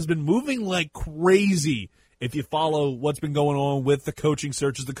of stuff has been moving like crazy if you follow what's been going on with the coaching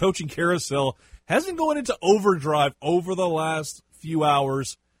searches, the coaching carousel has been going into overdrive over the last few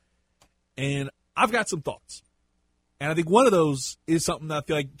hours, and I've got some thoughts. And I think one of those is something that I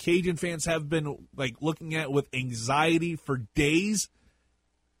feel like Cajun fans have been looking at with anxiety for days.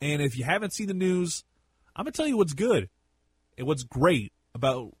 And if you haven't seen the news, I'm going to tell you what's good and what's great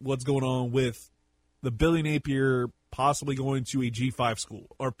about what's going on with the Billy Napier possibly going to a G5 school,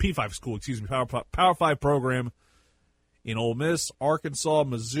 or P5 school, Power 5 program in Ole Miss, Arkansas,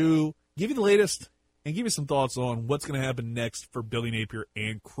 Mizzou. Give you the latest and give you some thoughts on what's going to happen next for Billy Napier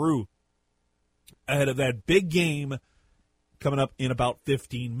and crew ahead of that big game coming up in about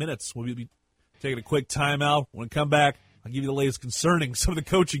 15 minutes. We'll be taking a quick timeout. When we come back, I'll give you the latest concerning some of the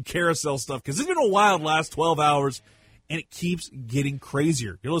coaching carousel stuff, because it's been a wild last 12 hours, and it keeps getting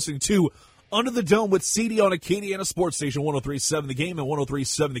crazier. You're listening to Under the Dome with CD on Acadiana Sports Station 103.7 The Game and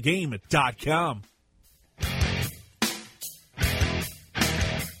 103.7thegame.com.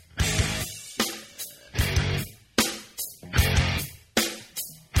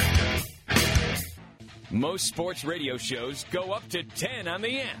 Most sports radio shows go up to 10 on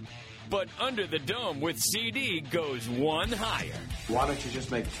the amp, but Under the Dome with CD goes one higher. Why don't you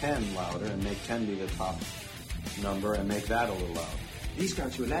just make 10 louder and make 10 be the top number and make that a little louder? He's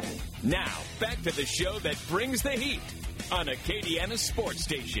gone to 11. Now, back to the show that brings the heat on Acadiana Sports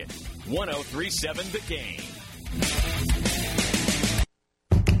Station 103.7 The Game.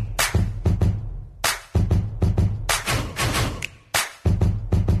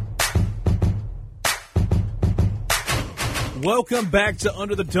 Welcome back to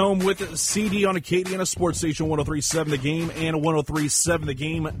Under the Dome with CD on Acadiana Sports Station 103.7 The Game and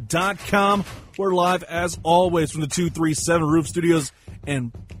 103.7thegame.com. We're live, as always, from the 237 Roof Studios,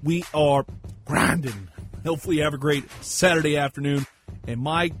 and we are grinding. Hopefully you have a great Saturday afternoon, and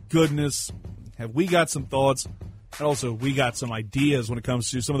my goodness, have we got some thoughts, and also we got some ideas when it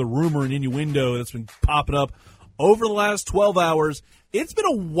comes to some of the rumor and innuendo that's been popping up over the last 12 hours. It's been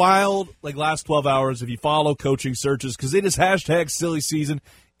a wild, last 12 hours if you follow coaching searches, because it is hashtag silly season.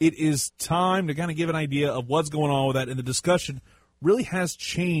 It is time to kind of give an idea of what's going on with that, and the discussion really has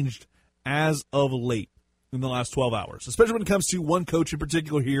changed as of late in the last 12 hours, especially when it comes to one coach in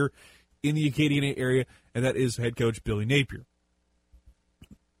particular here in the Acadiana area, and that is head coach Billy Napier.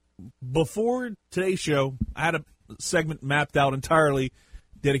 Before today's show, I had a segment mapped out entirely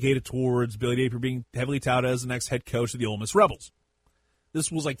dedicated towards Billy Napier being heavily touted as the next head coach of the Ole Miss Rebels.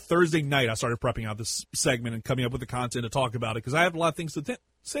 This was Thursday night I started prepping out this segment and coming up with the content to talk about it, because I have a lot of things to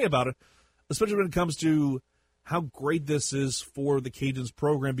say about it, especially when it comes to how great this is for the Cajuns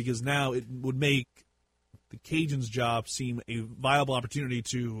program, because now it would make the Cajuns job seem a viable opportunity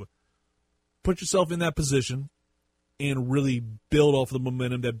to put yourself in that position and really build off the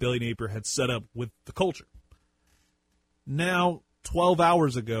momentum that Billy Napier had set up with the culture. Now, 12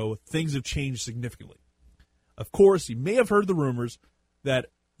 hours ago, things have changed significantly. Of course, you may have heard the rumors that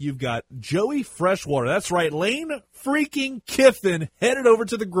you've got Joey Freshwater. That's right, Lane freaking Kiffin headed over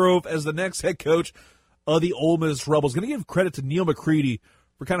to the Grove as the next head coach of the Ole Miss Rebels. Going to give credit to Neil McCready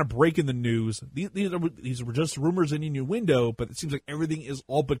for kind of breaking the news. These were just rumors in innuendo, but it seems like everything is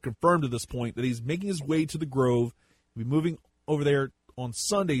all but confirmed at this point that he's making his way to the Grove. He'll be moving over there on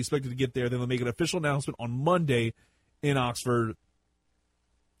Sunday. He's expected to get there. Then they'll make an official announcement on Monday in Oxford.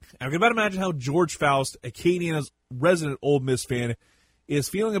 I can about imagine how George Faust, Acadiana's resident Ole Miss fan, is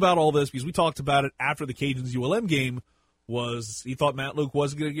feeling about all this, because we talked about it after the Cajuns ULM game. He thought Matt Luke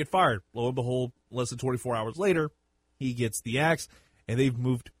wasn't going to get fired. Lo and behold, less than 24 hours later, he gets the axe, and they've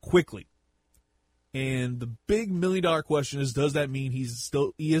moved quickly. And the big $1 million question is, does that mean he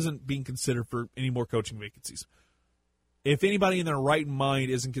isn't being considered for any more coaching vacancies? If anybody in their right mind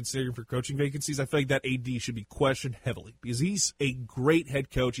isn't considering for coaching vacancies, I feel like that AD should be questioned heavily, because he's a great head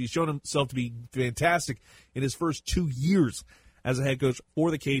coach. He's shown himself to be fantastic in his first 2 years as a head coach for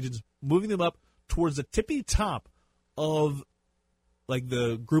the Cajuns, moving them up towards the tippy top of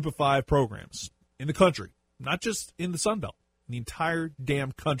the group of 5 programs in the country, not just in the Sun Belt, in the entire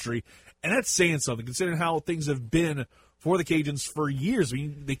damn country. And that's saying something, considering how things have been for the Cajuns for years. I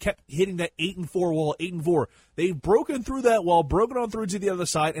mean, they kept hitting that 8-4 wall, 8-4. They've broken through that wall, broken on through to the other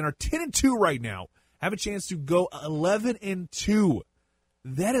side, and are 10-2 right now. Have a chance to go 11-2.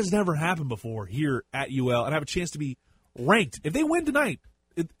 That has never happened before here at UL, and have a chance to be ranked. If they win tonight,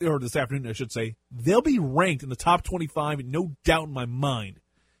 or this afternoon, I should say, they'll be ranked in the top 25, no doubt in my mind.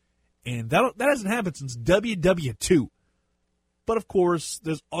 And that hasn't happened since WW2. But, of course,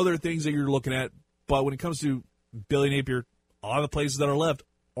 there's other things that you're looking at. But when it comes to Billy Napier, a lot of the places that are left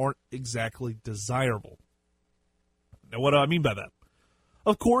aren't exactly desirable. Now, what do I mean by that?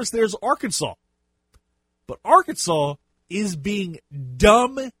 Of course, there's Arkansas. But Arkansas is being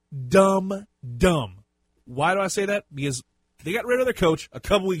dumb. Why do I say that? Because they got rid of their coach a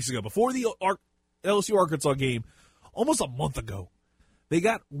couple weeks ago, before the LSU-Arkansas game, almost a month ago. They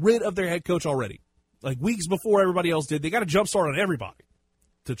got rid of their head coach already. Like weeks before everybody else did. They got a jump start on everybody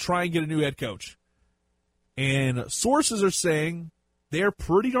to try and get a new head coach. And sources are saying they're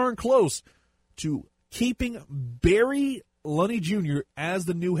pretty darn close to keeping Barry Lunney Jr. as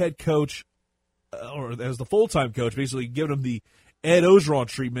the new head coach, or as the full-time coach, basically giving him the Ed Ogeron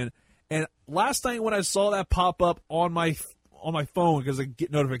treatment. And last night when I saw that pop up on my phone, because I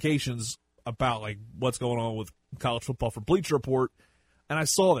get notifications about like what's going on with college football from Bleacher Report, and I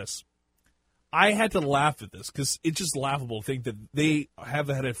saw this, I had to laugh at this because it's just laughable to think that they have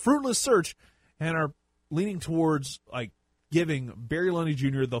had a fruitless search and are leaning towards like giving Barry Lunney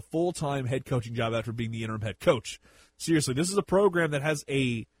Jr. the full-time head coaching job after being the interim head coach. Seriously, this is a program that has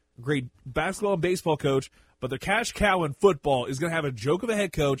a great basketball and baseball coach, but the cash cow in football is going to have a joke of a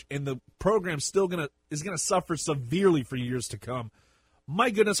head coach, and the program is going to suffer severely for years to come. My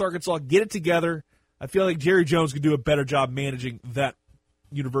goodness, Arkansas, get it together. I feel like Jerry Jones could do a better job managing that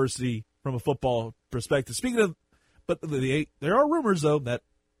university from a football perspective. Speaking of, but there are rumors though that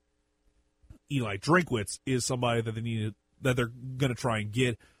Eli Drinkwitz is somebody that they're going to try and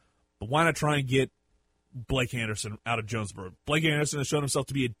get. But why not try and get Blake Anderson out of Jonesboro? Blake Anderson has shown himself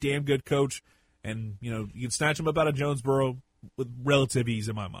to be a damn good coach, and you can snatch him up out of Jonesboro with relative ease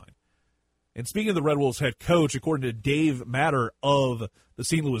in my mind. And speaking of the Red Wolves head coach, according to Dave Matter of the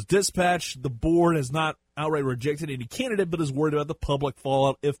St. Louis Dispatch, the board has not outright rejected any candidate, but is worried about the public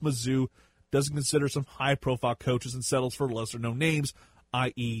fallout if Mizzou doesn't consider some high-profile coaches and settles for lesser-known names,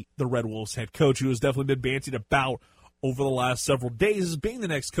 i.e. the Red Wolves head coach, who has definitely been bantied about over the last several days as being the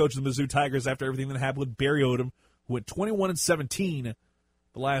next coach of the Mizzou Tigers after everything that happened with Barry Odom, who went 21-17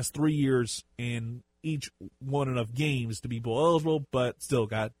 the last 3 years, and each won enough games to be bowl eligible, but still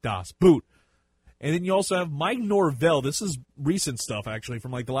got Das Boot. And then you also have Mike Norvell. This is recent stuff, actually,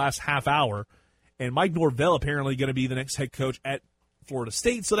 from like the last half hour. And Mike Norvell apparently going to be the next head coach at Florida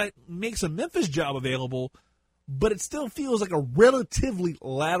State, so that makes a Memphis job available, but it still feels like a relatively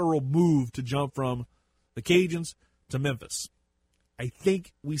lateral move to jump from the Cajuns to Memphis. I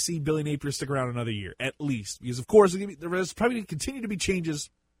think we see Billy Napier stick around another year, at least, because, of course, there's probably going to continue to be changes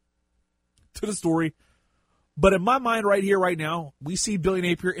to the story. But in my mind right here, right now, we see Billy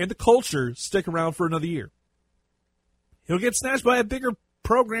Napier and the culture stick around for another year. He'll get snatched by a bigger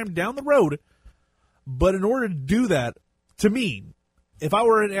program down the road, but in order to do that, to me, if I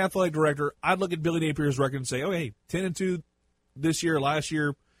were an athletic director, I'd look at Billy Napier's record and say, oh, hey, 10-2 this year, last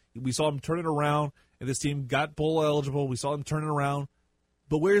year, we saw him turn it around, and this team got bowl eligible. We saw him turn it around.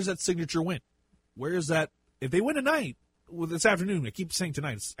 But where's that signature win? Where is that? If they win tonight, well, this afternoon, I keep saying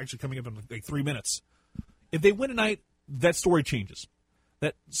tonight, it's actually coming up in like 3 minutes. If they win tonight, that story changes.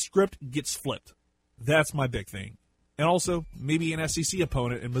 That script gets flipped. That's my big thing. And also, maybe an SEC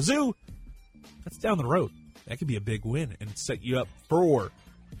opponent in Mizzou, that's down the road. That could be a big win and set you up for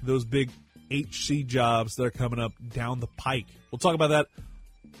those big HC jobs that are coming up down the pike. We'll talk about that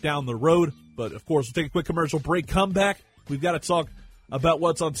down the road. But, of course, we'll take a quick commercial break, come back. We've got to talk about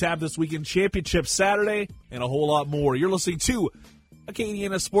what's on tap this weekend, Championship Saturday, and a whole lot more. You're listening to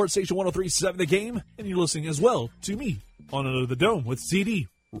Acadiana Sports Station 103.7 The Game, and you're listening as well to me on Under the Dome with CD.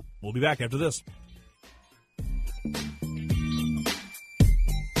 We'll be back after this.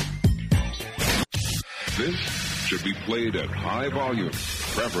 This should be played at high volume,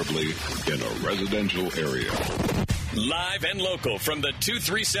 preferably in a residential area. Live and local from the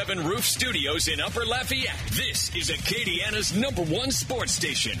 237 Roof Studios in Upper Lafayette, this is Acadiana's #1 sports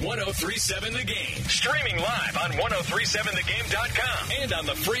station, 103.7 The Game. Streaming live on 1037thegame.com and on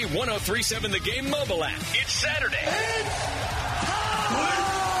the free 1037 The Game mobile app. It's Saturday.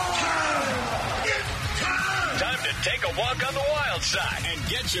 Time to take a walk on the wild side and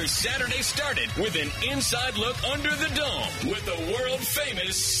get your Saturday started with an inside look under the dome with the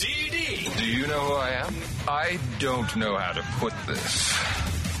world-famous CD. Do you know who I am? I don't know how to put this,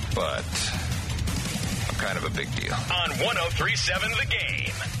 but I'm kind of a big deal. On 1037 The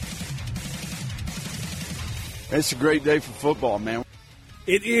Game. It's a great day for football, man.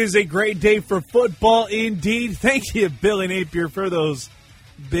 It is a great day for football indeed. Thank you, Billy Napier, for those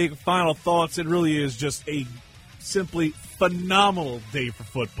big final thoughts. It really is just a simply phenomenal day for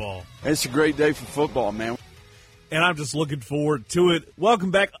football. It's a great day for football, man. And I'm just looking forward to it.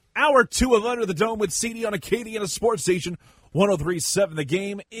 Welcome back. Hour 2 of Under the Dome with CD on Acadiana Sports Station. 103.7 The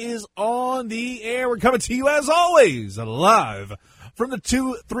Game is on the air. We're coming to you, as always, live from the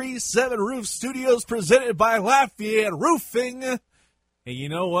 237 Roof Studios, presented by Lafayette Roofing. And you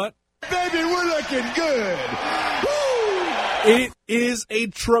know what? Baby, we're looking good. It is a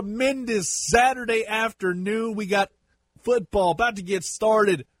tremendous Saturday afternoon. We got football about to get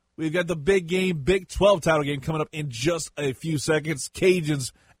started. We've got the big game, Big 12 title game coming up in just a few seconds.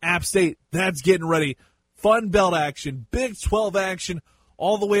 Cajuns, App State, that's getting ready. Fun Belt action, Big 12 action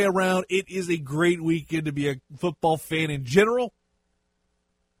all the way around. It is a great weekend to be a football fan in general.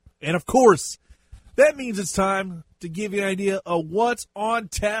 And, of course, that means it's time to give you an idea of what's on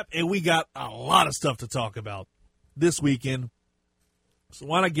tap, and we got a lot of stuff to talk about this weekend. So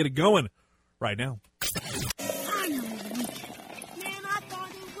why not get it going right now?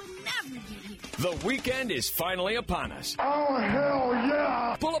 The weekend is finally upon us. Oh, hell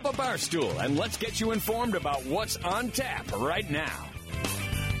yeah! Pull up a bar stool and let's get you informed about what's on tap right now.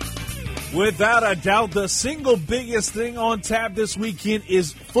 Without a doubt, the single biggest thing on tap this weekend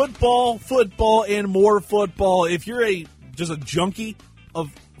is football, and more football. If you're just a junkie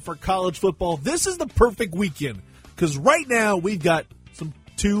for college football, this is the perfect weekend because right now we've got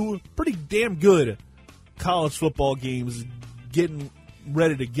two pretty damn good college football games getting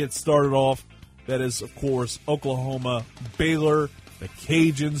ready to get started off. That is, of course, Oklahoma, Baylor, the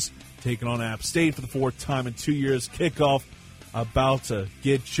Cajuns taking on App State for the fourth time in 2 years. Kickoff about to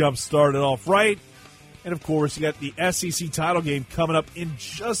get jump-started off right. And, of course, you got the SEC title game coming up in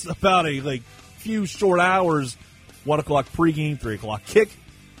just about a few short hours. 1 o'clock pregame, 3 o'clock kick.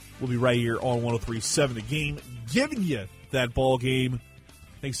 We'll be right here on 103.7 The Game, giving you that ball game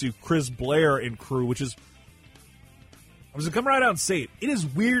thanks to Chris Blair and crew, which is, I was going to come right out and say it. It is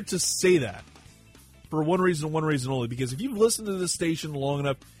weird to say that for one reason and one reason only, because if you've listened to this station long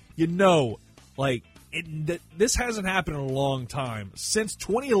enough, you know, this hasn't happened in a long time. Since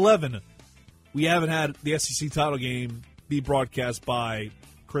 2011, we haven't had the SEC title game be broadcast by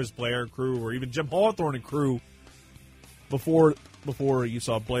Chris Blair and crew, or even Jim Hawthorne and crew before you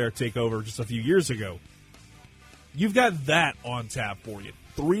saw Blair take over just a few years ago. You've got that on tap for you.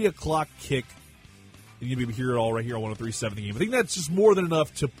 3 o'clock kick. You're going to hear it all right here on 103.7 The Game. I think that's just more than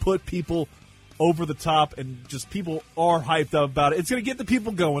enough to put people over the top, and just people are hyped up about it. It's going to get the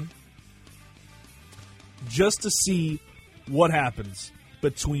people going just to see what happens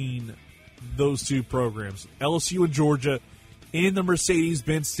between those two programs. LSU and Georgia in the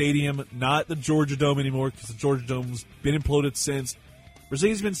Mercedes-Benz Stadium, not the Georgia Dome anymore because the Georgia Dome's been imploded since.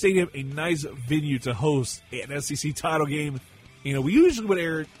 Mercedes-Benz Stadium, a nice venue to host an SEC title game. You know, we usually would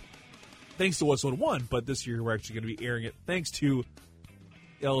air it thanks to What's On One, but this year we're actually going to be airing it thanks to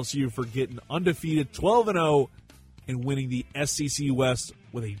LSU for getting undefeated 12-0 and winning the SEC West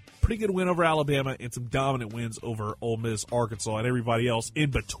with a pretty good win over Alabama and some dominant wins over Ole Miss, Arkansas, and everybody else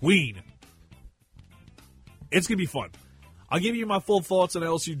in between. It's going to be fun. I'll give you my full thoughts on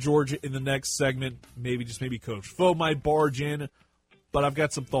LSU Georgia in the next segment. Maybe Coach Foe might barge in, but I've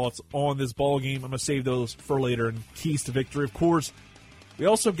got some thoughts on this ball game. I'm going to save those for later and keys to victory. Of course, we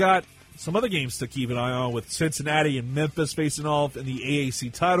also got some other games to keep an eye on with Cincinnati and Memphis facing off in the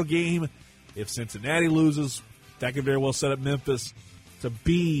AAC title game. If Cincinnati loses, that could very well set up Memphis to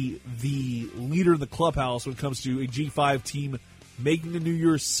be the leader in the clubhouse when it comes to a G5 team making the New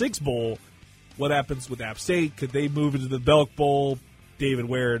Year's Six Bowl. What happens with App State? Could they move into the Belk Bowl? David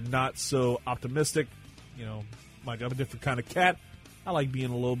Ware, not so optimistic. You know, I'm a different kind of cat. I like being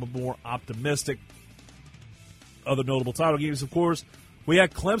a little bit more optimistic. Other notable title games, of course. We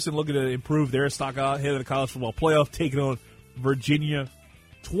had Clemson looking to improve their stock ahead of the college football playoff, taking on Virginia.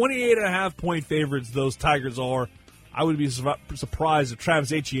 28.5-point favorites those Tigers are. I would be surprised if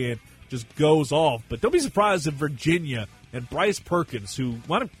Travis Etienne just goes off. But don't be surprised if Virginia and Bryce Perkins, who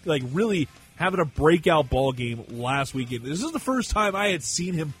wound up really having a breakout ball game last weekend. This is the first time I had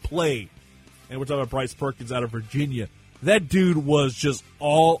seen him play. And we're talking about Bryce Perkins out of Virginia. That dude was just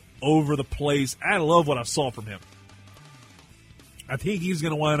all over the place. I love what I saw from him. I think he's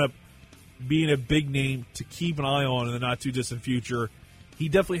going to wind up being a big name to keep an eye on in the not-too-distant future. He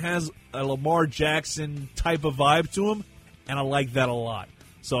definitely has a Lamar Jackson type of vibe to him, and I like that a lot.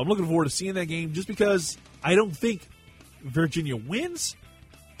 So I'm looking forward to seeing that game just because I don't think Virginia wins,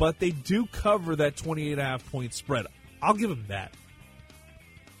 but they do cover that 28.5-point spread. I'll give them that.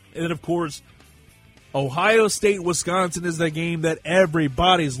 And then, of course, Ohio State-Wisconsin is the game that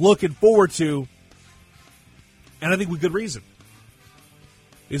everybody's looking forward to, and I think with good reason.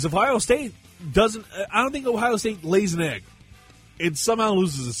 Is if Ohio State doesn't, I don't think Ohio State lays an egg and somehow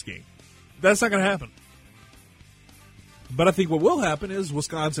loses this game. That's not going to happen. But I think what will happen is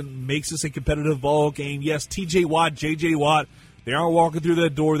Wisconsin makes this a competitive ball game. Yes, T.J. Watt, J.J. Watt, they aren't walking through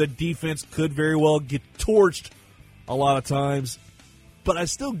that door. That defense could very well get torched a lot of times. But I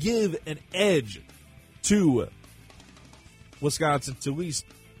still give an edge to Wisconsin to at least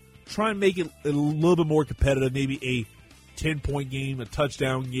try and make it a little bit more competitive, maybe a 10-point game, a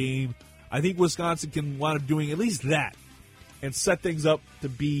touchdown game. I think Wisconsin can wind up doing at least that and set things up to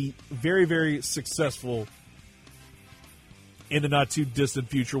be very, very successful in the not-too-distant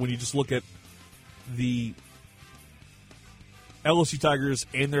future when you just look at the LSU Tigers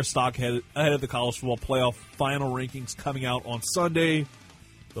and their stock ahead of the college football playoff final rankings coming out on Sunday,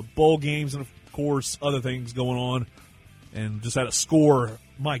 the bowl games, and, of course, other things going on. And just had a score,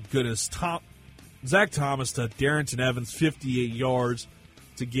 my goodness, Zach Thomas to Darrington Evans, 58 yards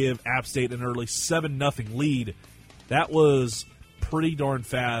to give App State an early 7-0 lead. That was pretty darn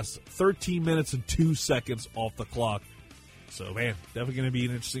fast. 13 minutes and 2 seconds off the clock. So, man, definitely going to be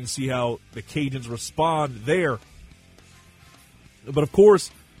interesting to see how the Cajuns respond there. But, of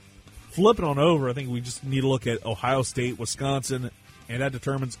course, flipping on over, I think we just need to look at Ohio State, Wisconsin, and that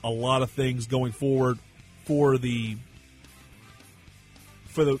determines a lot of things going forward for the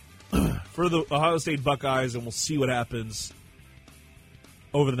Ohio State Buckeyes, and we'll see what happens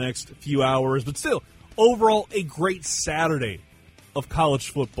over the next few hours. But still, overall, a great Saturday of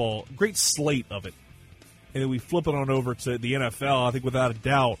college football, great slate of it. And then we flip it on over to the NFL. I think without a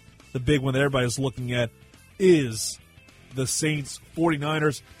doubt, the big one that everybody's looking at is the Saints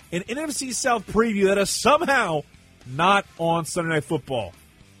 49ers, an NFC South preview that is somehow not on Sunday Night Football.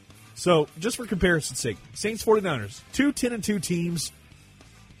 So, just for comparison's sake, Saints 49ers, 2 10-2 teams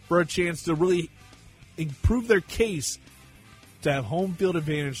for a chance to really improve their case to have home field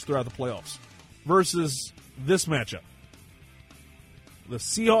advantage throughout the playoffs versus this matchup. The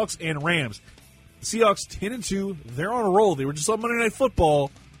Seahawks and Rams. The Seahawks 10-2, they're on a roll. They were just on Monday Night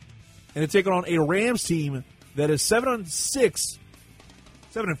Football, and they're taking on a Rams team that is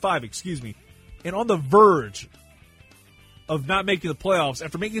 7-5, and on the verge of not making the playoffs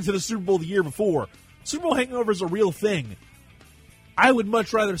after making it to the Super Bowl the year before. Super Bowl hangover is a real thing. I would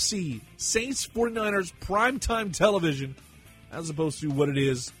much rather see Saints 49ers primetime television as opposed to what it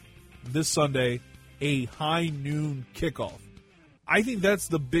is this Sunday, a high noon kickoff. I think that's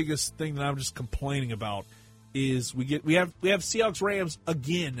the biggest thing that I'm just complaining about is we have Seahawks Rams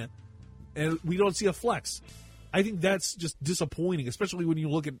again, and we don't see a flex. I think that's just disappointing, especially when you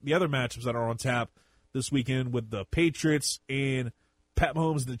look at the other matchups that are on tap this weekend with the Patriots and Pat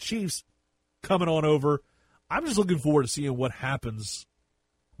Mahomes and the Chiefs coming on over. I'm just looking forward to seeing what happens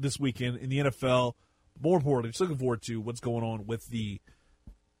this weekend in the NFL. More importantly, just looking forward to what's going on with the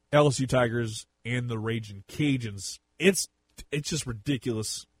LSU Tigers and the Raging Cajuns. It's just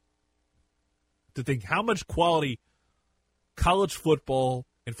ridiculous to think how much quality college football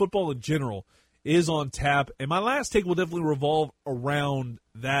and football in general is on tap. And my last take will definitely revolve around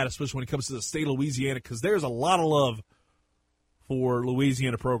that, especially when it comes to the state of Louisiana, because there's a lot of love for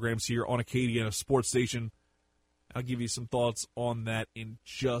Louisiana programs here on Acadiana Sports Station. I'll give you some thoughts on that in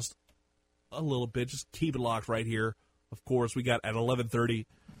just a little bit. Just keep it locked right here. Of course, we got at 11:30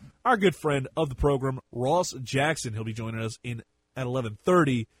 our good friend of the program, Ross Jackson. He'll be joining us at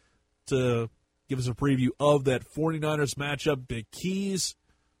 11:30 to give us a preview of that 49ers matchup. Big Keys,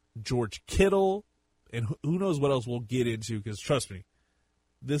 George Kittle, and who knows what else we'll get into, because trust me,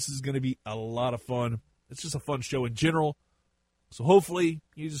 this is going to be a lot of fun. It's just a fun show in general. So hopefully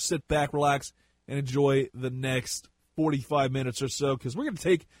you just sit back, relax, and enjoy the next 45 minutes or so, because we're going to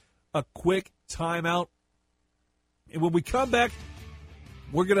take a quick timeout. And when we come back,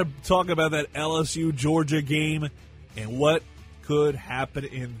 we're going to talk about that LSU-Georgia game and what could happen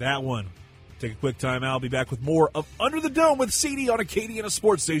in that one. Take a quick timeout. I'll be back with more of Under the Dome with CD on Acadiana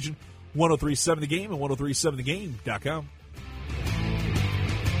Sports Station, 103.7 The Game and 103.7thegame.com.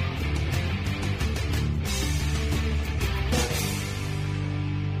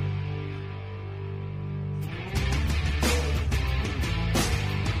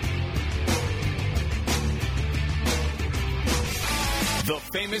 The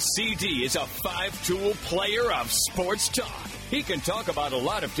famous CD is a 5-tool player of sports talk. He can talk about a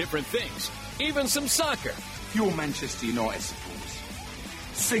lot of different things, even some soccer. You're Manchester United supporters.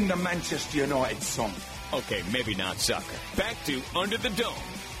 Sing the Manchester United song. Okay, maybe not soccer. Back to Under the Dome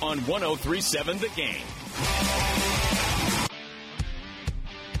on 103.7 The Game.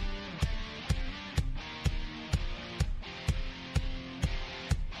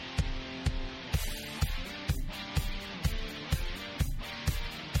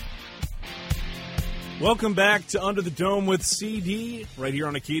 Welcome back to Under the Dome with CD, right here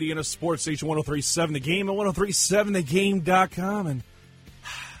on Acadiana Sports Station 103.7 The Game and 103.7thegame.com. And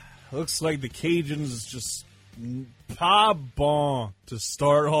looks like the Cajuns just pas bon to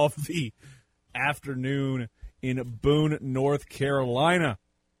start off the afternoon in Boone, North Carolina.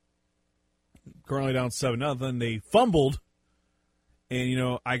 Currently down 7-0. They fumbled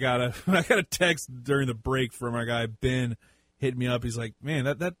And, I got a text during the break from our guy, Ben, hitting me up. He's like, man,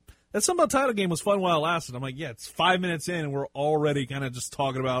 that Sunbelt title game was fun while it lasted. I'm like, yeah, it's 5 minutes in, and we're already kind of just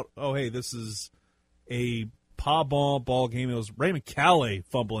talking about, oh, hey, this is a ball game. It was Raymond Calais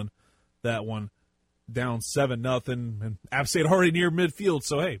fumbling that one, down 7-0, and App State already near midfield.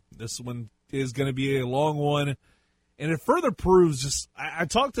 So, hey, this one is going to be a long one. And it further proves just I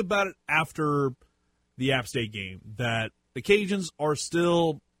talked about it after the App State game, that the Cajuns are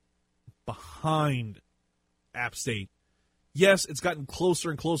still behind App State. Yes, it's gotten closer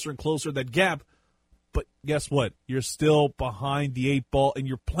and closer and closer, that gap, but guess what? You're still behind the 8 ball, and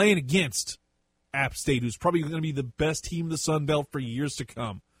you're playing against App State, who's probably going to be the best team in the Sun Belt for years to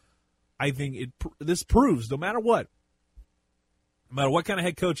come. I think this proves, no matter what kind of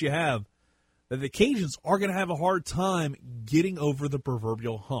head coach you have, that the Cajuns are going to have a hard time getting over the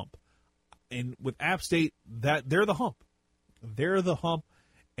proverbial hump. And with App State, they're the hump. They're the hump,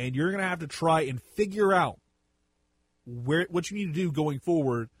 and you're going to have to try and figure out what you need to do going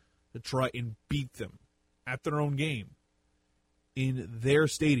forward to try and beat them at their own game in their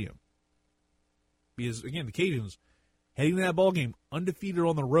stadium. Because, again, the Cajuns heading to that ball game undefeated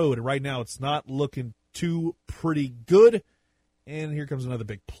on the road, and right now it's not looking too pretty good. And here comes another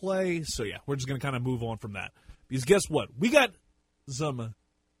big play. So, yeah, we're just going to kind of move on from that. Because guess what? We got some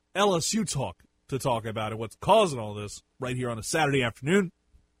LSU talk to talk about and what's causing all this right here on a Saturday afternoon.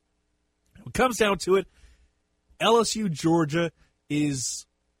 When it comes down to it, LSU-Georgia is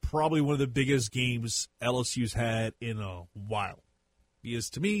probably one of the biggest games LSU's had in a while. Because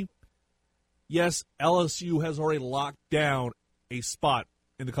to me, yes, LSU has already locked down a spot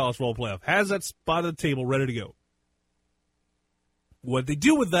in the college football playoff. Has that spot at the table ready to go. What they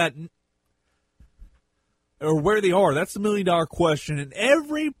do with that, or where they are, that's the million-dollar question. And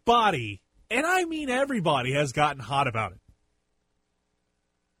everybody, and I mean everybody, has gotten hot about it.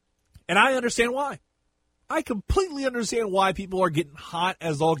 And I understand why. I completely understand why people are getting hot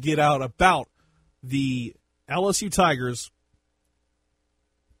as all get out about the LSU Tigers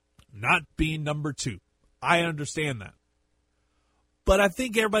not being number 2. I understand that. But I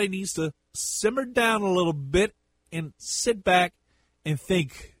think everybody needs to simmer down a little bit and sit back and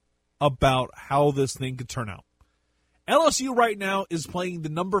think about how this thing could turn out. LSU right now is playing the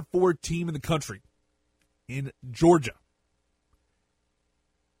number 4 team in the country in Georgia.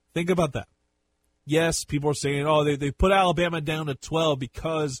 Think about that. Yes, people are saying, oh, they put Alabama down to 12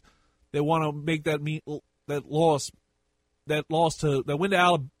 because they want to make that win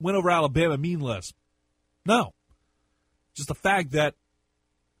over Alabama mean less. No. Just the fact that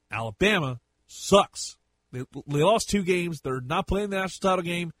Alabama sucks. They lost 2 games. They're not playing the national title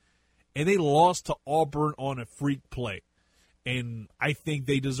game, and they lost to Auburn on a freak play. And I think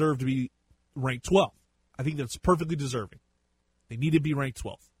they deserve to be ranked 12th. I think that's perfectly deserving. They need to be ranked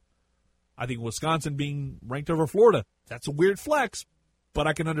 12th. I think Wisconsin being ranked over Florida, that's a weird flex, but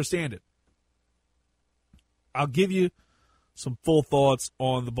I can understand it. I'll give you some full thoughts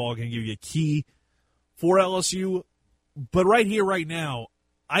on the ball game, give you a key for LSU. But right here, right now,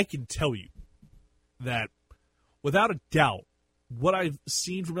 I can tell you that without a doubt, what I've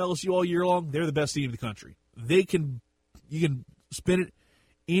seen from LSU all year long, they're the best team in the country. You can spin it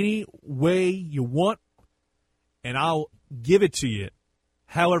any way you want, and I'll give it to you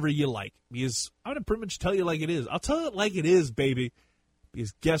however you like. Because I'm going to pretty much tell you like it is. I'll tell it like it is, baby.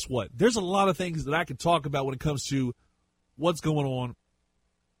 Because guess what? There's a lot of things that I can talk about when it comes to what's going on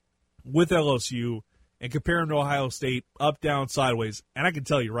with LSU and compare them to Ohio State, up, down, sideways. And I can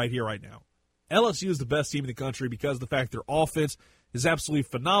tell you right here, right now, LSU is the best team in the country because of the fact their offense is absolutely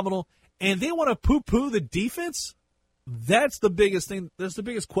phenomenal. And they want to poo-poo the defense? That's the biggest thing. That's the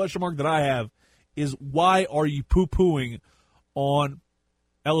biggest question mark that I have is why are you poo-pooing on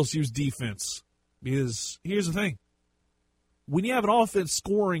LSU's defense? Because here's the thing. When you have an offense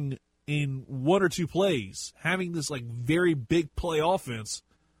scoring in 1 or 2 plays, having this like very big play offense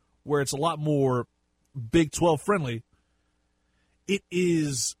where it's a lot more Big 12 friendly, it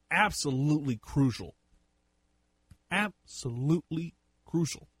is absolutely crucial. Absolutely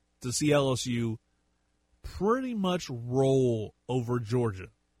crucial to see LSU pretty much roll over Georgia.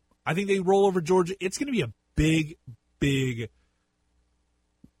 I think they roll over Georgia. It's going to be a big, big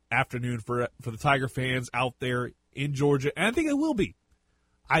afternoon for the Tiger fans out there in Georgia, and I think it will be.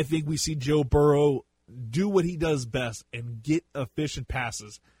 I think we see Joe Burrow do what he does best and get efficient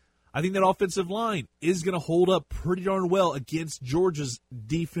passes. I think that offensive line is going to hold up pretty darn well against Georgia's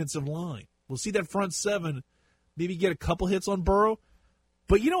defensive line. We'll see that front 7 maybe get a couple hits on Burrow.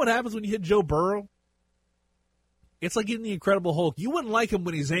 But you know what happens when you hit Joe Burrow? It's like getting the Incredible Hulk. You wouldn't like him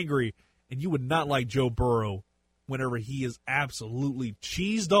when he's angry, and you would not like Joe Burrow whenever he is absolutely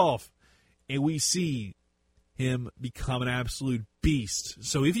cheesed off and we see him become an absolute beast.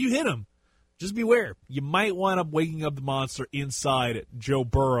 So if you hit him, just beware. You might wind up waking up the monster inside Joe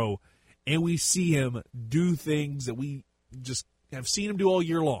Burrow, and we see him do things that we just have seen him do all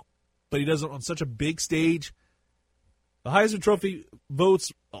year long. But he does it on such a big stage. The Heisman Trophy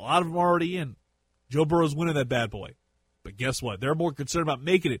votes, a lot of them are already in. Joe Burrow's winning that bad boy. But guess what? They're more concerned about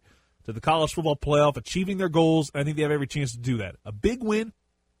making it to the college football playoff, achieving their goals, and I think they have every chance to do that. A big win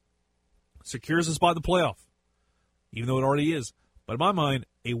secures a spot in the playoff, even though it already is. But in my mind,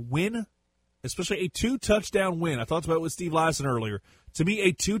 a win, especially a 2-touchdown win, I talked about it with Steve Lassen earlier. To me,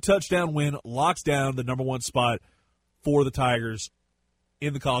 a 2-touchdown win locks down the number 1 spot for the Tigers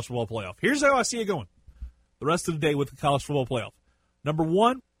in the college football playoff. Here's how I see it going the rest of the day with the college football playoff. Number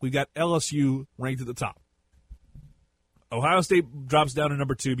 1, we've got LSU ranked at the top. Ohio State drops down to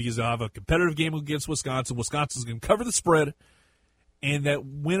number 2 because they'll have a competitive game against Wisconsin. Wisconsin's going to cover the spread, and that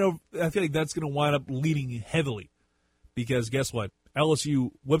win, I feel like that's going to wind up leading heavily because guess what?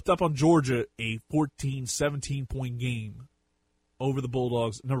 LSU whipped up on Georgia a 14, 17-point game over the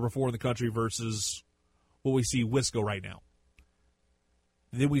Bulldogs, number 4 in the country versus what we see Wisco right now.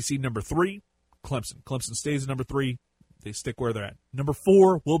 Then we see number 3, Clemson. Clemson stays at number 3. They stick where they're at. Number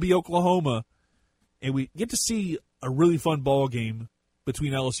 4 will be Oklahoma, and we get to see a really fun ball game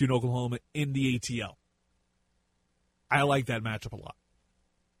between LSU and Oklahoma in the ATL. I like that matchup a lot.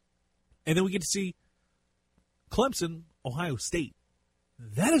 And then we get to see Clemson, Ohio State.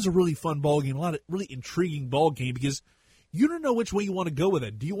 That is a really fun ball game, a lot of really intriguing ball game because you don't know which way you want to go with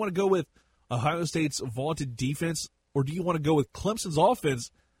it. Do you want to go with Ohio State's vaunted defense, or do you want to go with Clemson's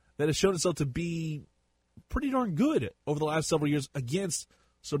offense that has shown itself to be pretty darn good over the last several years against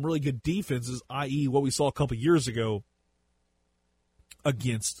some really good defenses, i.e. what we saw a couple years ago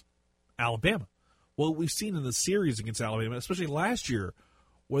against Alabama? What we've seen in the series against Alabama, especially last year,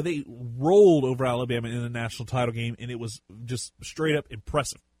 where they rolled over Alabama in the national title game, and it was just straight up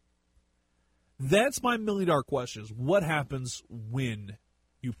impressive. That's my $1 million question is what happens when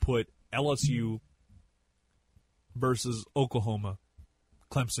you put LSU versus Oklahoma,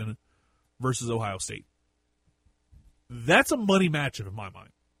 Clemson versus Ohio State? That's a money matchup in my mind.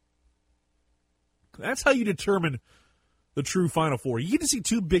 That's how you determine the true Final Four. You get to see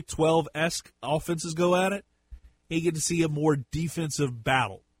 2 Big 12-esque offenses go at it, and you get to see a more defensive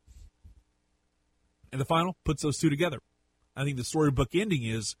battle. And the final puts those two together. I think the storybook ending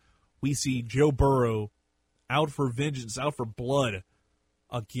is we see Joe Burrow out for vengeance, out for blood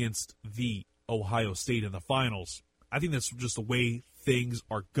against the Ohio State in the finals. I think that's just the way things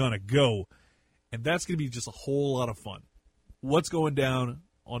are going to go. And that's going to be just a whole lot of fun. What's going down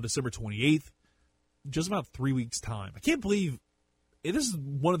on December 28th? Just about 3 weeks' time. I can't believe this is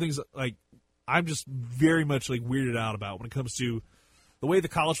one of the things like I'm just very much like weirded out about when it comes to the way the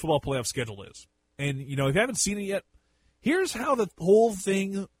college football playoff schedule is. And, you know, if you haven't seen it yet, here's how the whole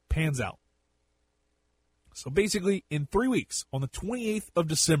thing pans out. So basically, in 3 weeks, on the 28th of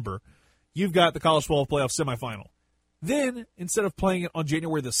December, you've got the college football playoff semifinal. Then, instead of playing it on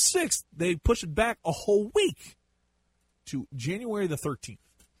January the 6th, they push it back a whole week to January the 13th.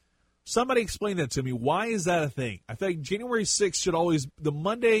 Somebody explain that to me. Why is that a thing? I think January 6th should always, the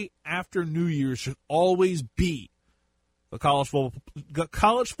Monday after New Year's should always be the college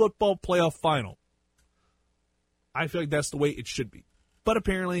football playoff final. I feel like that's the way it should be. But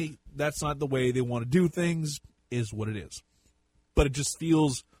apparently, that's not the way they want to do things, is what it is. But it just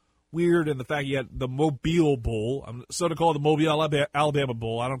feels weird, and the fact you had the Mobile Bowl, I'm so to call it the Mobile Alabama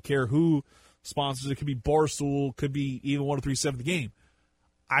Bowl. I don't care who sponsors it. It could be Barstool, could be even 103.7 The Game.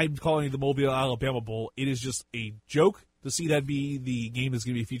 I'm calling it the Mobile Alabama Bowl. It is just a joke to see that be the game that's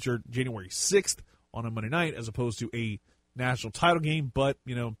going to be featured January 6th on a Monday night as opposed to a national title game. But,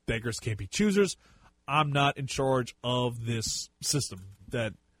 you know, beggars can't be choosers. I'm not in charge of this system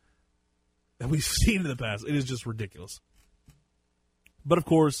that we've seen in the past. It is just ridiculous. But, of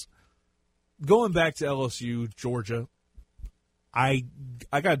course, going back to LSU, Georgia, I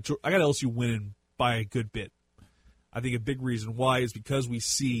got LSU winning by a good bit. I think a big reason why is because we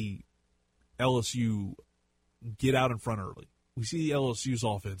see LSU get out in front early. We see the LSU's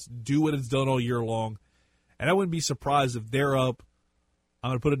offense do what it's done all year long, and I wouldn't be surprised if they're up.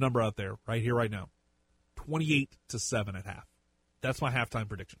 I'm going to put a number out there right here, right now. 28-7 at half. That's my halftime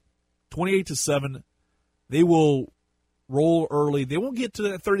prediction. 28-7. They will roll early. They won't get to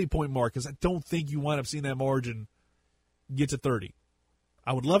that 30-point mark because I don't think you wind up seeing that margin get to 30.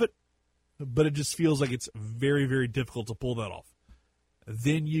 I would love it, but it just feels like it's very, very difficult to pull that off.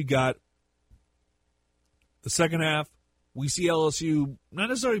 Then you got the second half. we see LSU not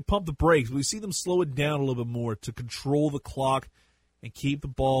necessarily pump the brakes, but we see them slow it down a little bit more to control the clock and keep the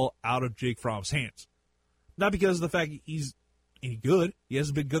ball out of Jake Fromm's hands. Not because of the fact he's any good. He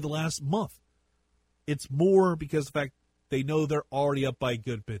hasn't been good the last month. It's more because of the fact they know they're already up by a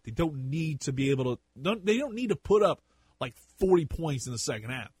good bit. They don't need to be able to – they don't need to put up like 40 points in the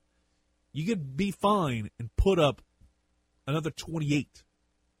second half. You could be fine and put up another 28.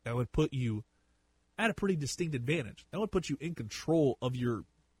 That would put you at a pretty distinct advantage. That would put you in control of your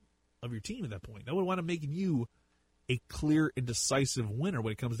team at that point. That would wind up making you a clear and decisive winner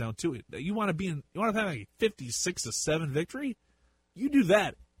when it comes down to it. You want to have like a 56-7 victory? You do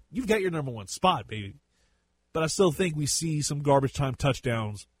that. You've got your number one spot, baby. But I still think we see some garbage time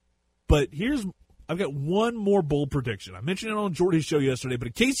touchdowns. But I've got one more bold prediction. I mentioned it on Jordy's show yesterday, but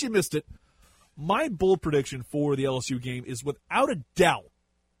in case you missed it, my bold prediction for the LSU game is without a doubt,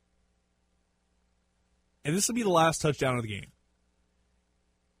 and this will be the last touchdown of the game.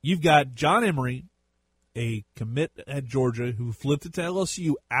 You've got John Emery, a commit at Georgia, who flipped it to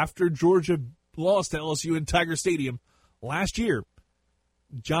LSU after Georgia lost to LSU in Tiger Stadium last year.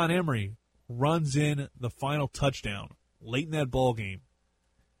 John Emery runs in the final touchdown late in that ball game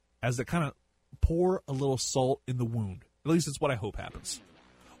as to kind of pour a little salt in the wound. At least that's what I hope happens.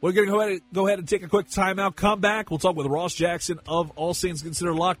 We're going to go ahead and take a quick timeout. Come back. We'll talk with Ross Jackson of All Saints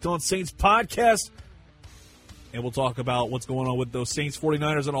Considered Locked On Saints podcast. And we'll talk about what's going on with those Saints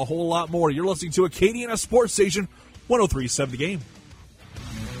 49ers and a whole lot more. You're listening to Acadiana Sports Station, 103.7 The Game.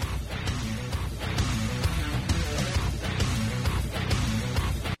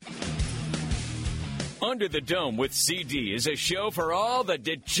 Under the Dome with CD is a show for all the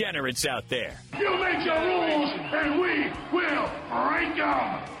degenerates out there. You make your rules, and we will break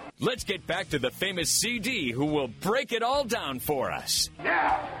them. Let's get back to the famous CD who will break it all down for us.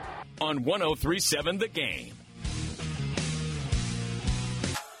 Yeah. On 103.7 The Game.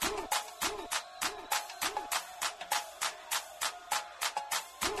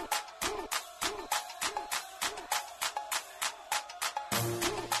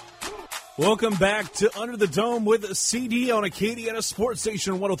 Welcome back to Under the Dome with CD on Acadiana Sports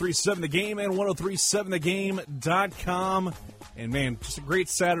Station 103.7 The Game and 103.7thegame.com. And, man, just a great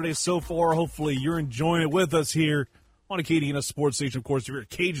Saturday so far. Hopefully you're enjoying it with us here on Acadiana Sports Station. Of course, if you're a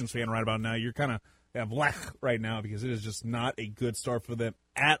Cajuns fan right about now, you're kind of blech right now because it is just not a good start for them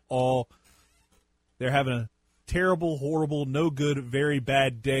at all. They're having a terrible, horrible, no good, very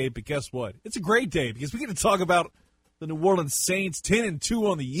bad day. But guess what? It's a great day because we get to talk about the New Orleans Saints, 10-2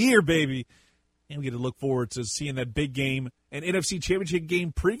 on the year, baby. And we get to look forward to seeing that big game, an NFC Championship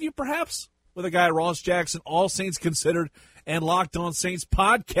game preview, perhaps, with a guy, Ross Jackson, All Saints Considered, and Locked On Saints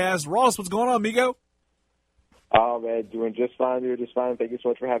podcast. Ross, what's going on, amigo? Oh, man, doing just fine. Thank you so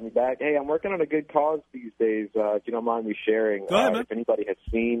much for having me back. Hey, I'm working on a good cause these days. If you don't mind me sharing, go ahead, man. If anybody has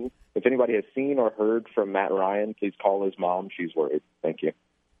seen or heard from Matt Ryan, please call his mom. She's worried. Thank you.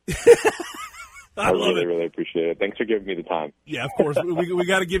 I love it. Really appreciate it. Thanks for giving me the time. Yeah, of course. we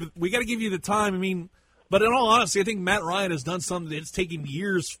got to give you the time. I mean, but in all honesty, I think Matt Ryan has done something that's taken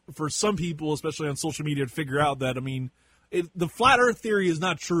years for some people, especially on social media, to figure out that. I mean, the flat Earth theory is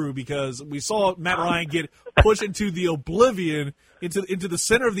not true because we saw Matt Ryan get pushed into the oblivion, into the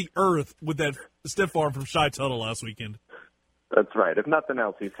center of the earth with that stiff arm from Shy Tuttle last weekend. That's right. If nothing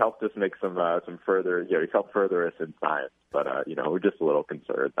else, he's helped us make some further. He's helped further us in science. But we're just a little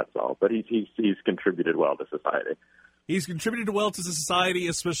concerned. That's all. But he's contributed well to society. He's contributed well to society,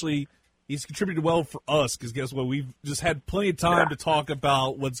 especially he's contributed well for us because guess what? We've just had plenty of time to talk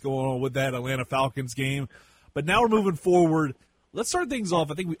about what's going on with that Atlanta Falcons game. But now we're moving forward. Let's start things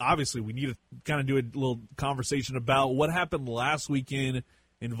off. I think we need to kind of do a little conversation about what happened last weekend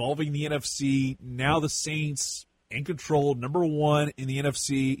involving the NFC. Now the Saints in control, number one in the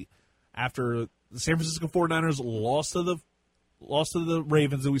NFC after the San Francisco 49ers lost to the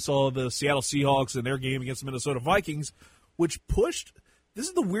Ravens, and we saw the Seattle Seahawks in their game against the Minnesota Vikings, which pushed – this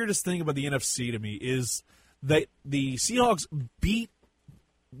is the weirdest thing about the NFC to me is that the Seahawks beat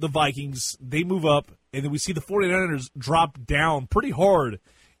the Vikings, they move up, and then we see the 49ers drop down pretty hard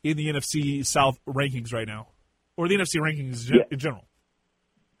in the NFC South rankings right now, or the NFC rankings in general.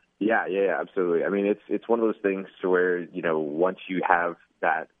 Yeah, absolutely. I mean, it's one of those things to where, once you have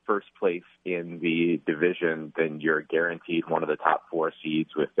that first place in the division, then you're guaranteed one of the top four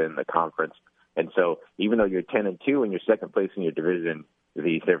seeds within the conference. And so even though you're 10-2 and you're second place in your division,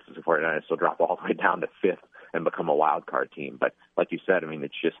 the San Francisco 49ers still drop all the way down to fifth and become a wild card team. But like you said, I mean,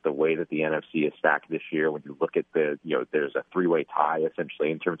 it's just the way that the NFC is stacked this year. When you look at there's a three-way tie essentially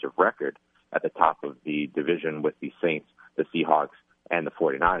in terms of record at the top of the division with the Saints, the Seahawks, and the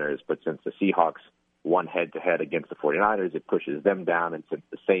 49ers. But since the Seahawks won head-to-head against the 49ers, it pushes them down. And since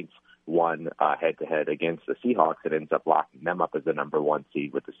the Saints won head-to-head against the Seahawks, it ends up locking them up as the number 1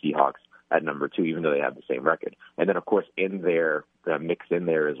 seed with the Seahawks at number 2, even though they have the same record. And then, of course, in there, mixed in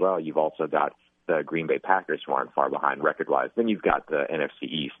there as well, you've also got the Green Bay Packers, who aren't far behind record-wise. Then you've got the NFC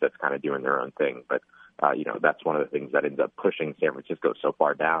East that's kind of doing their own thing. But, that's one of the things that ends up pushing San Francisco so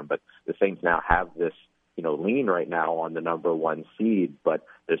far down. But the Saints now have this, lean right now on the number 1 seed, but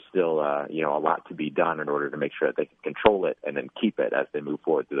there's still, a lot to be done in order to make sure that they can control it and then keep it as they move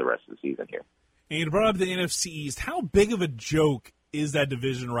forward through the rest of the season here. And you brought up the NFC East. How big of a joke is that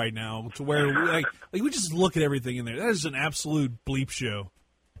division right now to where we just look at everything in there? That is an absolute bleep show.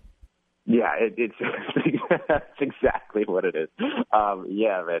 Yeah, it's that's exactly what it is.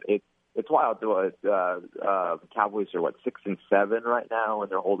 Man, it's wild. Cowboys are 6-7 right now,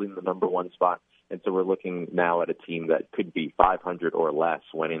 and they're holding the number 1 spot. And so we're looking now at a team that could be 500 or less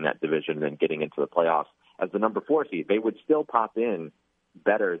winning that division and getting into the playoffs as the number 4 seed. They would still pop in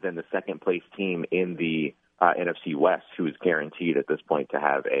better than the second-place team in the NFC West, who is guaranteed at this point to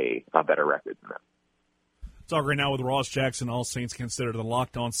have a better record than them. Talk right now with Ross Jackson, All Saints Considered, the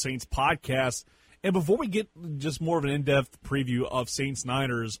Locked On Saints podcast. And before we get just more of an in-depth preview of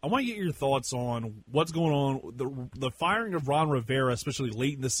Saints-Niners, I want to get your thoughts on what's going on, the firing of Ron Rivera, especially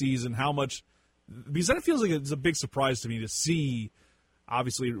late in the season, how much – because that feels like it's a big surprise to me to see,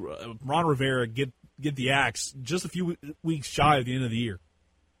 obviously, Ron Rivera get the axe just a few weeks shy of the end of the year.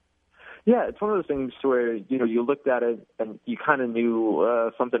 Yeah, it's one of those things where, you looked at it and you kind of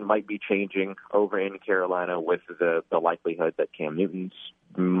knew something might be changing over in Carolina with the likelihood that Cam Newton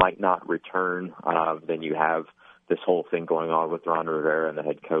might not return. Then you have this whole thing going on with Ron Rivera and the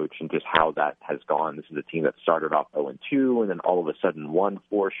head coach and just how that has gone. This is a team that started off 0-2 and then all of a sudden won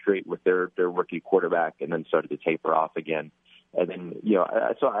 4 straight with their rookie quarterback and then started to taper off again. And then,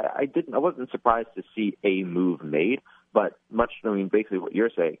 so I wasn't surprised to see a move made, but basically what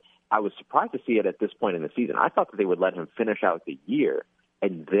you're saying, I was surprised to see it at this point in the season. I thought that they would let him finish out the year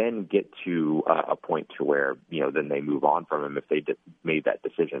and then get to a point to where, then they move on from him if they made that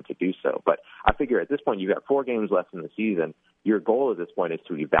decision to do so. But I figure at this point, you've got 4 games left in the season. Your goal at this point is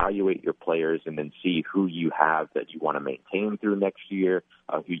to evaluate your players and then see who you have that you want to maintain through next year,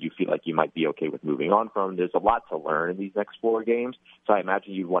 who you feel like you might be okay with moving on from. There's a lot to learn in these next 4 games. So I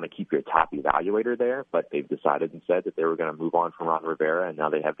imagine you'd want to keep your top evaluator there, but they've decided and said that they were going to move on from Ron Rivera, and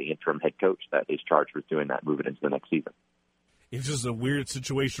now they have the interim head coach that is charged with doing that moving into the next season. It's just a weird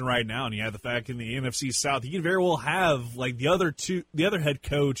situation right now, and you have the fact in the NFC South, you can very well have the other head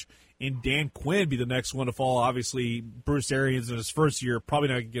coach in Dan Quinn be the next one to fall. Obviously, Bruce Arians in his first year probably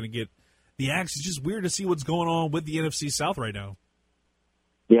not going to get the axe. It's just weird to see what's going on with the NFC South right now.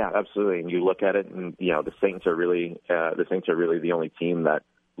 Yeah, absolutely. And you look at it, and the Saints are really the only team that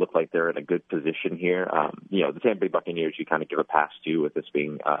look like they're in a good position here. The Tampa Bay Buccaneers you kind of give a pass to with this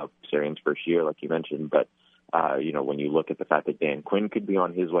being Arians' first year, like you mentioned, but. When you look at the fact that Dan Quinn could be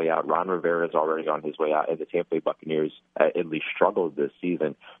on his way out, Ron Rivera is already on his way out, and the Tampa Bay Buccaneers at least struggled this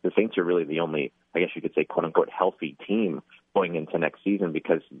season. The Saints are really the only, I guess you could say, quote-unquote, healthy team going into next season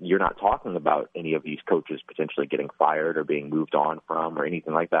because you're not talking about any of these coaches potentially getting fired or being moved on from or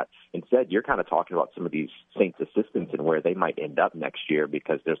anything like that. Instead, you're kind of talking about some of these Saints assistants and where they might end up next year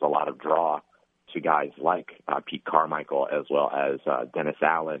because there's a lot of draw to guys like Pete Carmichael as well as Dennis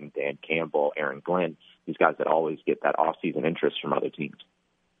Allen, Dan Campbell, Aaron Glenn, these guys that always get that off-season interest from other teams.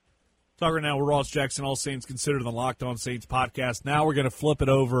 Talking right now with Ross Jackson, All Saints Considered, the Locked On Saints podcast. Now we're going to flip it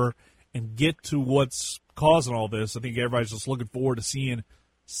over and get to what's causing all this. I think everybody's just looking forward to seeing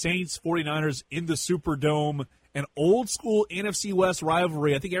Saints 49ers in the Superdome, an old-school NFC West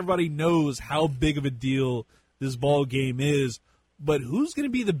rivalry. I think everybody knows how big of a deal this ball game is. But who's going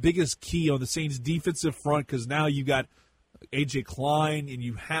to be the biggest key on the Saints' defensive front? Because now you got A.J. Klein and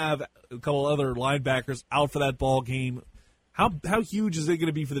you have a couple other linebackers out for that ball game. How huge is it going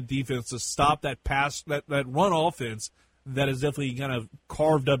to be for the defense to stop that pass, that run offense that has definitely kind of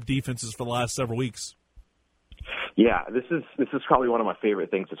carved up defenses for the last several weeks? Yeah, this is probably one of my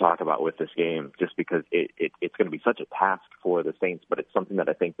favorite things to talk about with this game, just because it's going to be such a task for the Saints, but it's something that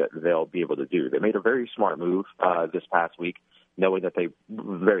I think that they'll be able to do. They made a very smart move this past week, knowing that they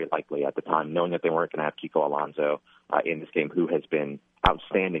very likely at the time, knowing that they weren't going to have Kiko Alonso in this game, who has been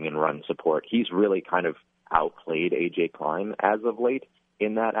outstanding in run support. He's really kind of outplayed A.J. Klein as of late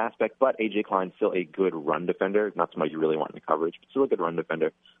in that aspect, but A.J. Klein's still a good run defender, not somebody you really want in the coverage, but still a good run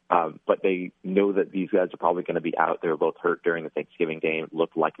defender. But they know that these guys are probably going to be out. They were both hurt during the Thanksgiving game. It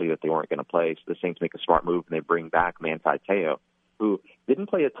looked likely that they weren't going to play, so the Saints make a smart move, and they bring back Manti Te'o, who didn't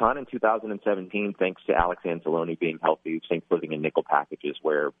play a ton in 2017 thanks to Alex Anzalone being healthy, Saints living in nickel packages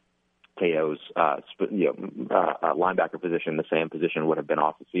where Teo's linebacker position, the same position, would have been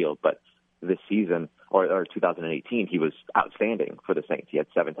off the field. But this season, or 2018, he was outstanding for the Saints. He had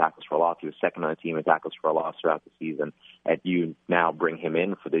 7 tackles for a loss. He was second on the team in tackles for a loss throughout the season. And you now bring him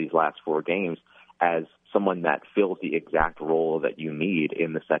in for these last 4 games as someone that fills the exact role that you need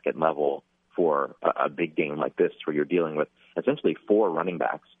in the second level for a big game like this, where you're dealing with essentially 4 running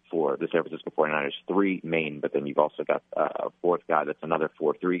backs for the San Francisco 49ers, 3 main, but then you've also got a 4th guy that's another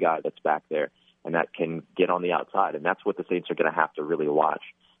 4-3 guy that's back there, and that can get on the outside. And that's what the Saints are going to have to really watch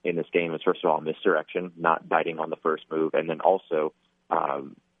in this game is, first of all, misdirection, not biting on the first move, and then also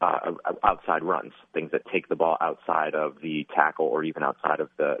outside runs, things that take the ball outside of the tackle or even outside of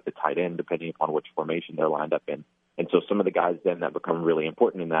the tight end, depending upon which formation they're lined up in. And so some of the guys then that become really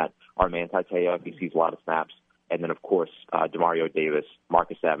important in that are Manti Te'o, if he sees a lot of snaps, and then, of course, Demario Davis,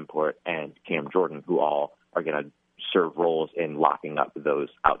 Marcus Davenport, and Cam Jordan, who all are going to serve roles in locking up those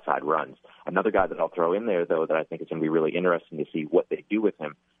outside runs. Another guy that I'll throw in there, though, that I think is going to be really interesting to see what they do with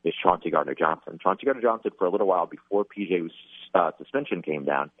him is Chauncey Gardner-Johnson. Chauncey Gardner-Johnson, for a little while before PJ's suspension came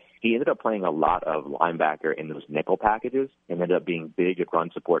down, he ended up playing a lot of linebacker in those nickel packages and ended up being big at run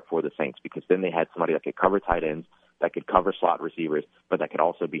support for the Saints, because then they had somebody that could cover tight ends, that could cover slot receivers, but that could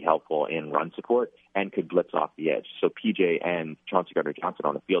also be helpful in run support and could blitz off the edge. So PJ and Chauncey Gardner-Johnson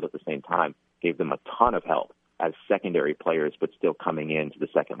on the field at the same time gave them a ton of help as secondary players, but still coming into the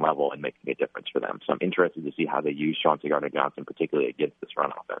second level and making a difference for them. So I'm interested to see how they use Chauncey Gardner-Johnson, particularly against this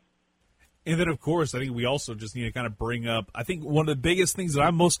run offense. And then, of course, I think we also just need to kind of bring up, I think one of the biggest things that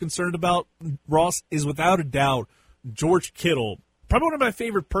I'm most concerned about, Ross, is without a doubt George Kittle. Probably one of my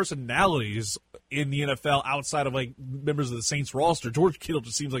favorite personalities in the NFL outside of, like, members of the Saints roster. George Kittle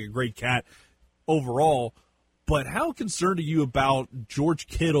just seems like a great cat overall. But how concerned are you about George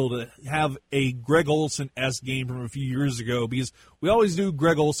Kittle to have a Greg Olsen-esque game from a few years ago? Because we always knew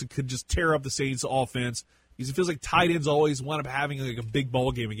Greg Olsen could just tear up the Saints' offense. Because it feels like tight ends always wind up having like a big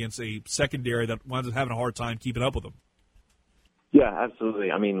ball game against a secondary that winds up having a hard time keeping up with them. Yeah,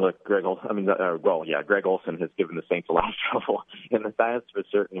 absolutely. I mean, look, Greg Olsen has given the Saints a lot of trouble in the past, but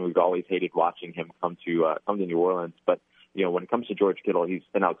certainly we've always hated watching him come to New Orleans. But you know, when it comes to George Kittle, he's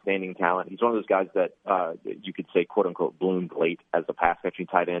an outstanding talent. He's one of those guys that you could say, quote unquote, bloomed late as a pass catching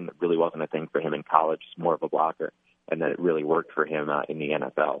tight end. It really wasn't a thing for him in college. He's more of a blocker, and then it really worked for him in the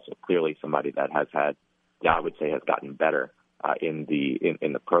NFL. So clearly, somebody that has had, I would say, has gotten better in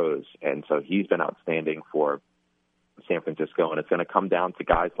the pros, and so he's been outstanding for San Francisco. And it's going to come down to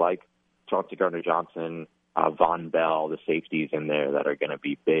guys like Chauncey Gardner-Johnson, Von Bell, the safeties in there that are going to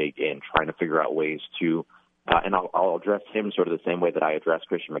be big in trying to figure out ways to. And I'll address him sort of the same way that I address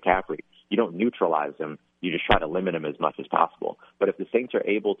Christian McCaffrey. You don't neutralize him. You just try to limit him as much as possible. But if the Saints are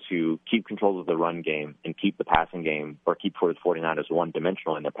able to keep control of the run game and keep the passing game, or keep the 49ers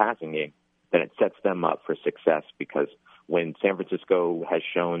one-dimensional in their passing game, then it sets them up for success, because when San Francisco has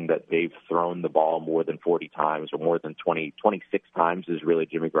shown that they've thrown the ball more than 40 times or more than 26 times is really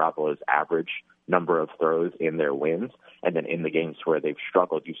Jimmy Garoppolo's average number of throws in their wins. And then in the games where they've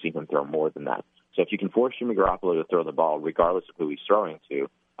struggled, you've seen him throw more than that. So if you can force Jimmy Garoppolo to throw the ball, regardless of who he's throwing to,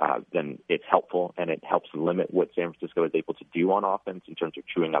 then it's helpful, and it helps limit what San Francisco is able to do on offense in terms of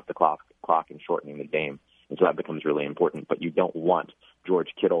chewing up the clock and shortening the game. And so that becomes really important. But you don't want George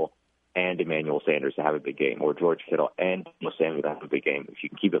Kittle and Emmanuel Sanders to have a big game, or George Kittle and Emmanuel Sanders to have a big game. If you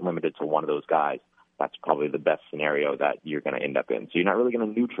can keep it limited to one of those guys, that's probably the best scenario that you're going to end up in. So you're not really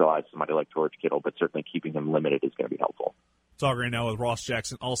going to neutralize somebody like George Kittle, but certainly keeping him limited is going to be helpful. Talking right now with Ross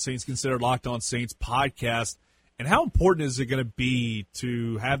Jackson, All Saints Considered Locked On Saints podcast. And how important is it going to be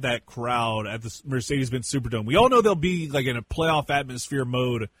to have that crowd at the Mercedes-Benz Superdome? We all know they'll be like in a playoff atmosphere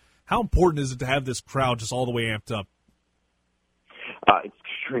mode. How important is it to have this crowd just all the way amped up? It's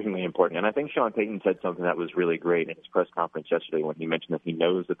extremely important. And I think Sean Payton said something that was really great in his press conference yesterday when he mentioned that he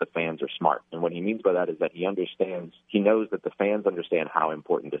knows that the fans are smart. And what he means by that is that he knows that the fans understand how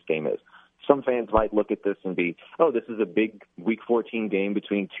important this game is. Some fans might look at this and be, oh, this is a big Week 14 game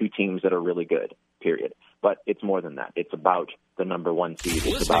between two teams that are really good, period. But it's more than that. It's about the number one seed.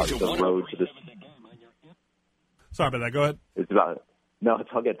 It's about the road to this. Sorry about that. Go ahead. No,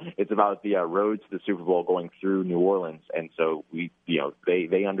 it's all good. It's about the road to the Super Bowl going through New Orleans. And so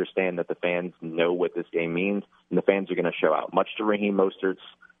they understand that the fans know what this game means, and the fans are going to show out. Much to Raheem Mostert's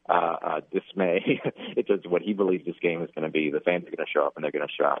dismay, it's just what he believes this game is going to be. The fans are going to show up, and they're going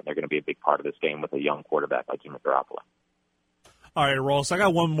to show out, and they're going to be a big part of this game with a young quarterback like Jimmy Garoppolo. All right, Ross, I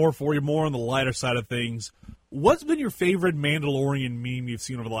got one more for you, more on the lighter side of things. What's been your favorite Mandalorian meme you've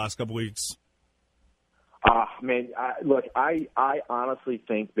seen over the last couple weeks? Man, look, I honestly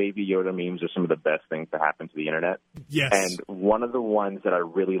think Baby Yoda memes are some of the best things to happen to the internet. Yes. And one of the ones that I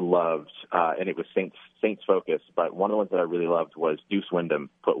really loved, and it was Saints focused, but one of the ones that I really loved was Deuce Wyndham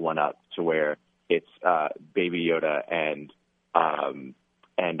put one up to where it's Baby Yoda and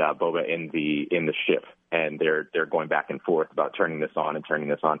Boba in the ship, and they're going back and forth about turning this on and turning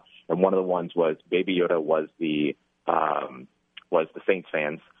this on. And one of the ones was Baby Yoda was the Saints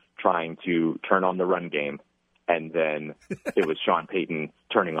fans trying to turn on the run game, and then it was Sean Payton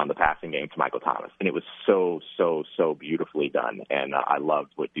turning on the passing game to Michael Thomas. And it was so beautifully done, and I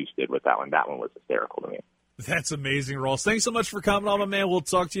loved what Deuce did with that one. That one was hysterical to me. That's amazing, Ross. Thanks so much for coming on, my man. We'll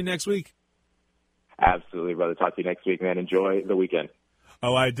talk to you next week. Absolutely, brother. Talk to you next week, man. Enjoy the weekend.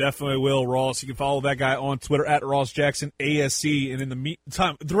 Oh, I definitely will, Ross. You can follow that guy on Twitter at Ross Jackson ASC. And in the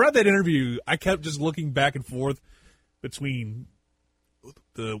meantime, throughout that interview, I kept just looking back and forth between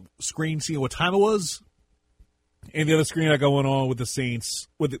the screen seeing what time it was and the other screen I going on with the Saints,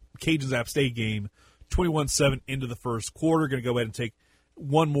 with the Cajuns App State game, 21-7 into the first quarter. Going to go ahead and take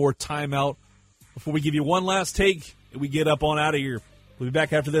one more timeout before we give you one last take and we get up on out of here. We'll be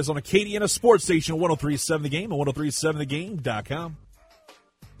back after this on Acadiana Sports Station, 103.7 The Game and 103.7thegame.com.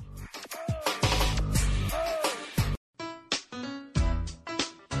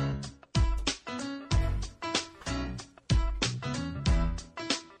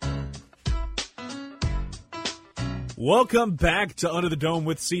 Welcome back to Under the Dome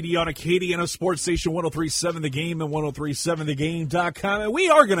with CD on Acadiana Sports Station 103.7 The Game and 103.7thegame.com. And we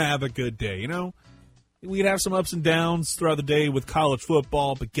are going to have a good day, you know. We'd have some ups and downs throughout the day with college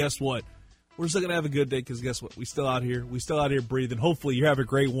football, but guess what? We're still going to have a good day because guess what? We still out here. We still out here breathing. Hopefully you have a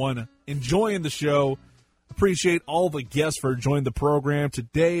great one. Enjoying the show. Appreciate all the guests for joining the program.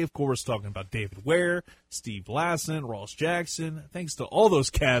 Today, of course, talking about David Ware, Steve Lassen, Ross Jackson. Thanks to all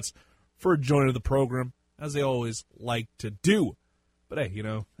those cats for joining the program, as they always like to do. But hey, you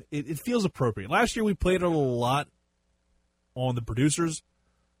know, it feels appropriate. Last year we played it a lot on the producers,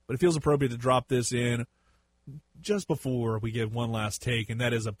 but it feels appropriate to drop this in just before we get one last take, and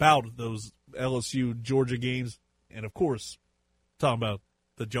that is about those LSU-Georgia games, and of course, talking about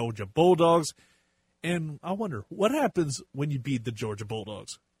the Georgia Bulldogs. And I wonder, what happens when you beat the Georgia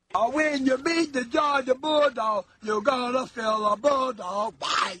Bulldogs? When you beat the Georgia Bulldog, you're gonna feel a bulldog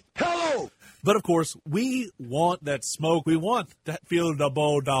bite. Hello! But, of course, we want that smoke. We want that feel the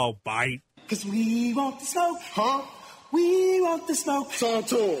bulldog bite. Because we want the smoke, huh? We want the smoke.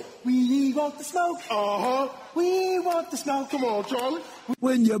 Santor. We want the smoke. Uh-huh. We want the smoke. Come on, Charlie.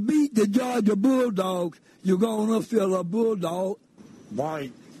 When you beat the Georgia Bulldogs, you're gonna feel a bulldog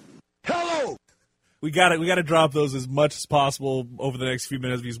bite. Hello! We got to drop those as much as possible over the next few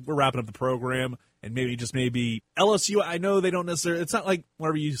minutes because we're wrapping up the program. And maybe LSU, I know they don't necessarily – it's not like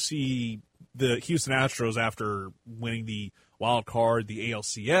whenever you see – the Houston Astros after winning the wild card, the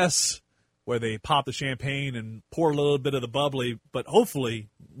ALCS, where they pop the champagne and pour a little bit of the bubbly. But hopefully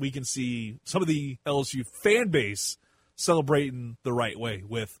we can see some of the LSU fan base celebrating the right way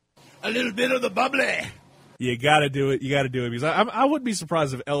with a little bit of the bubbly. You got to do it. You got to do it because I wouldn't be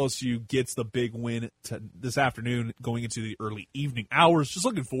surprised if LSU gets the big win this afternoon going into the early evening hours. Just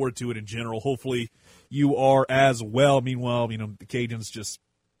looking forward to it in general. Hopefully you are as well. Meanwhile, you know, the Cajuns just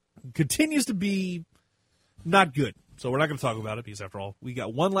continues to be not good. So we're not going to talk about it because, after all, we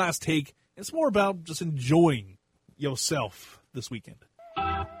got one last take. It's more about just enjoying yourself this weekend.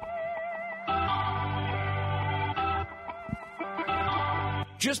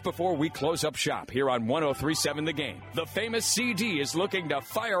 Just before we close up shop here on 103.7 The Game, the famous CD is looking to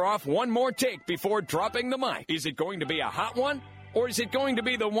fire off one more take before dropping the mic. Is it going to be a hot one? Or is it going to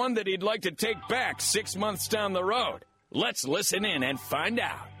be the one that he'd like to take back 6 months down the road? Let's listen in and find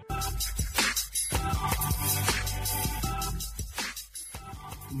out.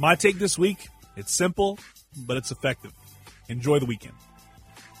 My take this week, it's simple, but it's effective. Enjoy the weekend.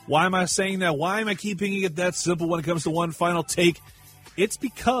 Why am I saying that? Why am I keeping it that simple when it comes to one final take? It's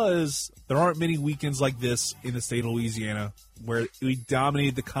because there aren't many weekends like this in the state of Louisiana where we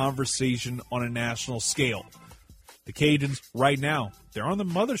dominate the conversation on a national scale. The Cajuns, right now, they're on the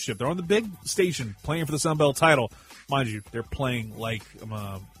mothership. They're on the big station playing for the Sun Belt title. Mind you, they're playing like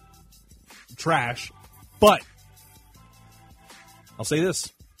trash. But I'll say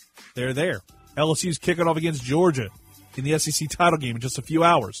this. They're there. LSU's kicking off against Georgia in the SEC title game in just a few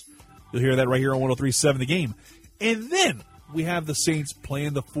hours. You'll hear that right here on 103.7 The Game. And then we have the Saints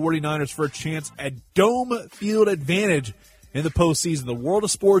playing the 49ers for a chance at Dome Field advantage in the postseason. The world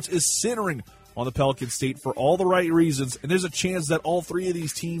of sports is centering on the Pelican State for all the right reasons, and there's a chance that all three of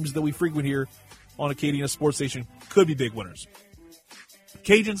these teams that we frequent here on Acadiana Sports Station could be big winners.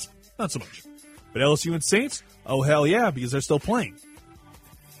 Cajuns, not so much. But LSU and Saints, oh, hell yeah, because they're still playing.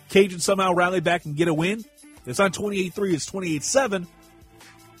 Cajuns somehow rally back and get a win. It's not 28-3, it's 28-7.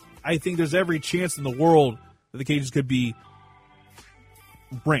 I think there's every chance in the world that the Cajuns could be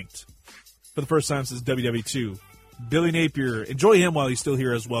ranked for the first time since WW2. Billy Napier, enjoy him while he's still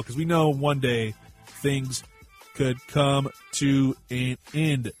here as well, because we know one day things could come to an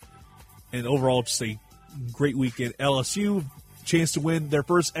end. And overall, just a great weekend. LSU, chance to win their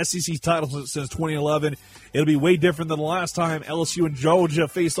first SEC title since 2011. It'll be way different than the last time LSU and Georgia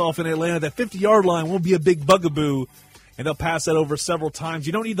faced off in Atlanta. That 50-yard line won't be a big bugaboo, and they'll pass that over several times.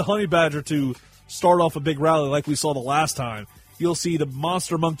 You don't need the Honey Badger to start off a big rally like we saw the last time. You'll see the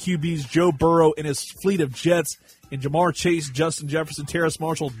monster among QBs, Joe Burrow and his fleet of Jets, and Jamar Chase, Justin Jefferson, Terrace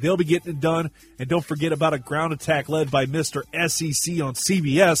Marshall. They'll be getting it done. And don't forget about a ground attack led by Mr. SEC on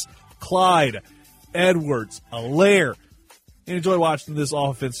CBS, Clyde Edwards-Helaire. And enjoy watching this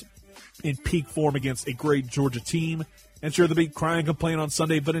offense in peak form against a great Georgia team. And sure, they'll be crying and complain on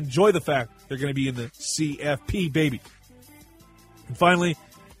Sunday, but enjoy the fact they're going to be in the CFP, baby. And finally,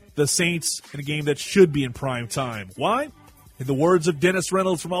 the Saints in a game that should be in prime time. Why? In the words of Dennis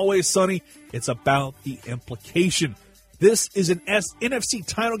Reynolds from Always Sunny, it's about the implication. This is an NFC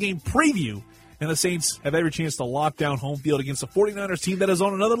title game preview, and the Saints have every chance to lock down home field against a 49ers team that is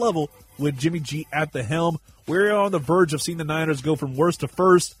on another level with Jimmy G at the helm. We're on the verge of seeing the Niners go from worst to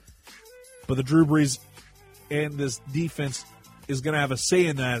first, but the Drew Brees and this defense is going to have a say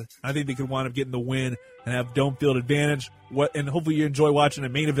in that. I think they could wind up getting the win and have dome field advantage. And hopefully you enjoy watching a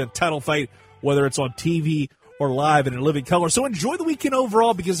main event title fight, whether it's on TV or live and in living color. So enjoy the weekend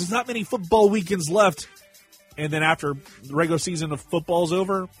overall, because there's not many football weekends left. And then after the regular season of football is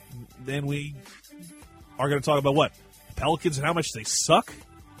over, then we are going to talk about what? Pelicans and how much they suck?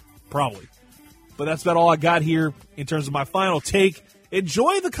 Probably. But that's about all I got here in terms of my final take.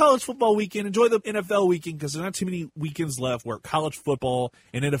 Enjoy the college football weekend. Enjoy the NFL weekend, because there's not too many weekends left where college football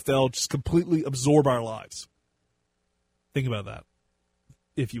and NFL just completely absorb our lives. Think about that,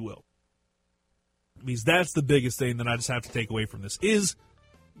 if you will. Because that's the biggest thing that I just have to take away from this, is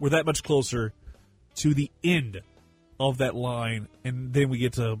we're that much closer to the end of that line, and then we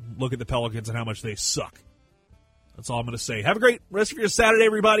get to look at the Pelicans and how much they suck. That's all I'm going to say. Have a great rest of your Saturday,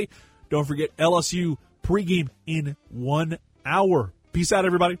 everybody. Don't forget LSU pregame in 1 hour. Peace out,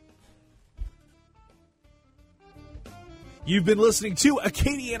 everybody. You've been listening to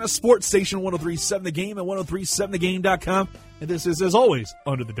Acadiana Sports Station 103.7 The Game at 1037thegame.com. And this is, as always,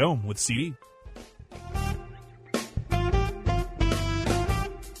 Under the Dome with CD.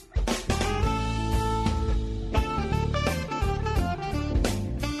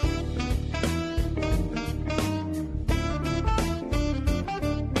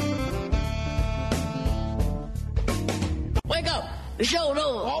 Wake up. The show's over.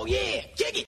 Oh, yeah. Kick it.